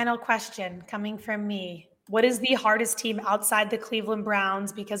 Final question coming from me. What is the hardest team outside the Cleveland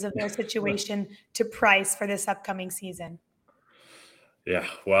Browns because of their situation to price for this upcoming season? Yeah,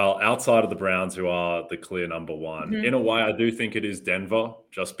 well, outside of the Browns, who are the clear number one, in a way, I do think it is Denver,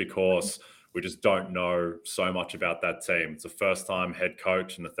 just because we just don't know so much about that team. It's a first-time head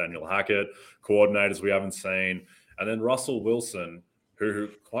coach, Nathaniel Hackett, coordinators we haven't seen, and then Russell Wilson, who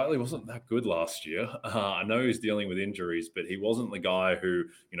quietly wasn't that good last year. I know he's dealing with injuries, but he wasn't the guy who,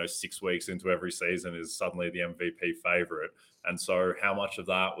 6 weeks into every season is suddenly the MVP favorite. And so how much of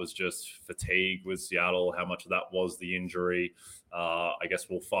that was just fatigue with Seattle? How much of that was the injury? I guess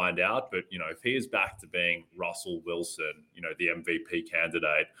we'll find out. But, if he is back to being Russell Wilson, the MVP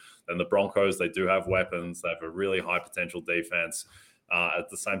candidate, then the Broncos, they do have weapons. They have a really high potential defense. At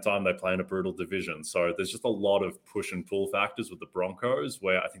the same time, they play in a brutal division. So there's just a lot of push and pull factors with the Broncos,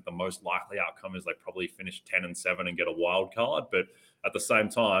 where I think the most likely outcome is they probably finish 10-7 and get a wild card. But at the same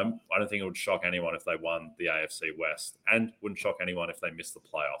time, I don't think it would shock anyone if they won the AFC West, and wouldn't shock anyone if they missed the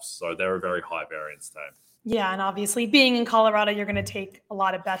playoffs. So they're a very high variance team. Yeah, and obviously being in Colorado, you're going to take a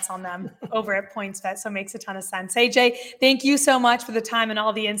lot of bets on them over at PointsBet, so it makes a ton of sense. AJ, thank you so much for the time and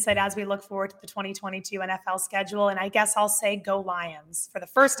all the insight as we look forward to the 2022 NFL schedule. And I guess I'll say go Lions for the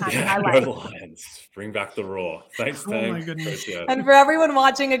first time in my life. Go Lions. Bring back the roar. Thanks, Oh Tank. my goodness. And for everyone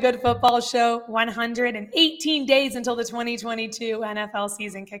watching A Good Football Show, 118 days until the 2022 NFL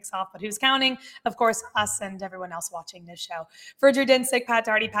season kicks off. But who's counting? Of course, us and everyone else watching this show. For Drew Dinsick, Pat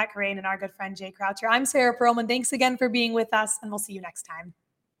Daugherty, Pat Kerrane, and our good friend Jay Croucher, I'm Sarah Perlman. Thanks again for being with us, and we'll see you next time.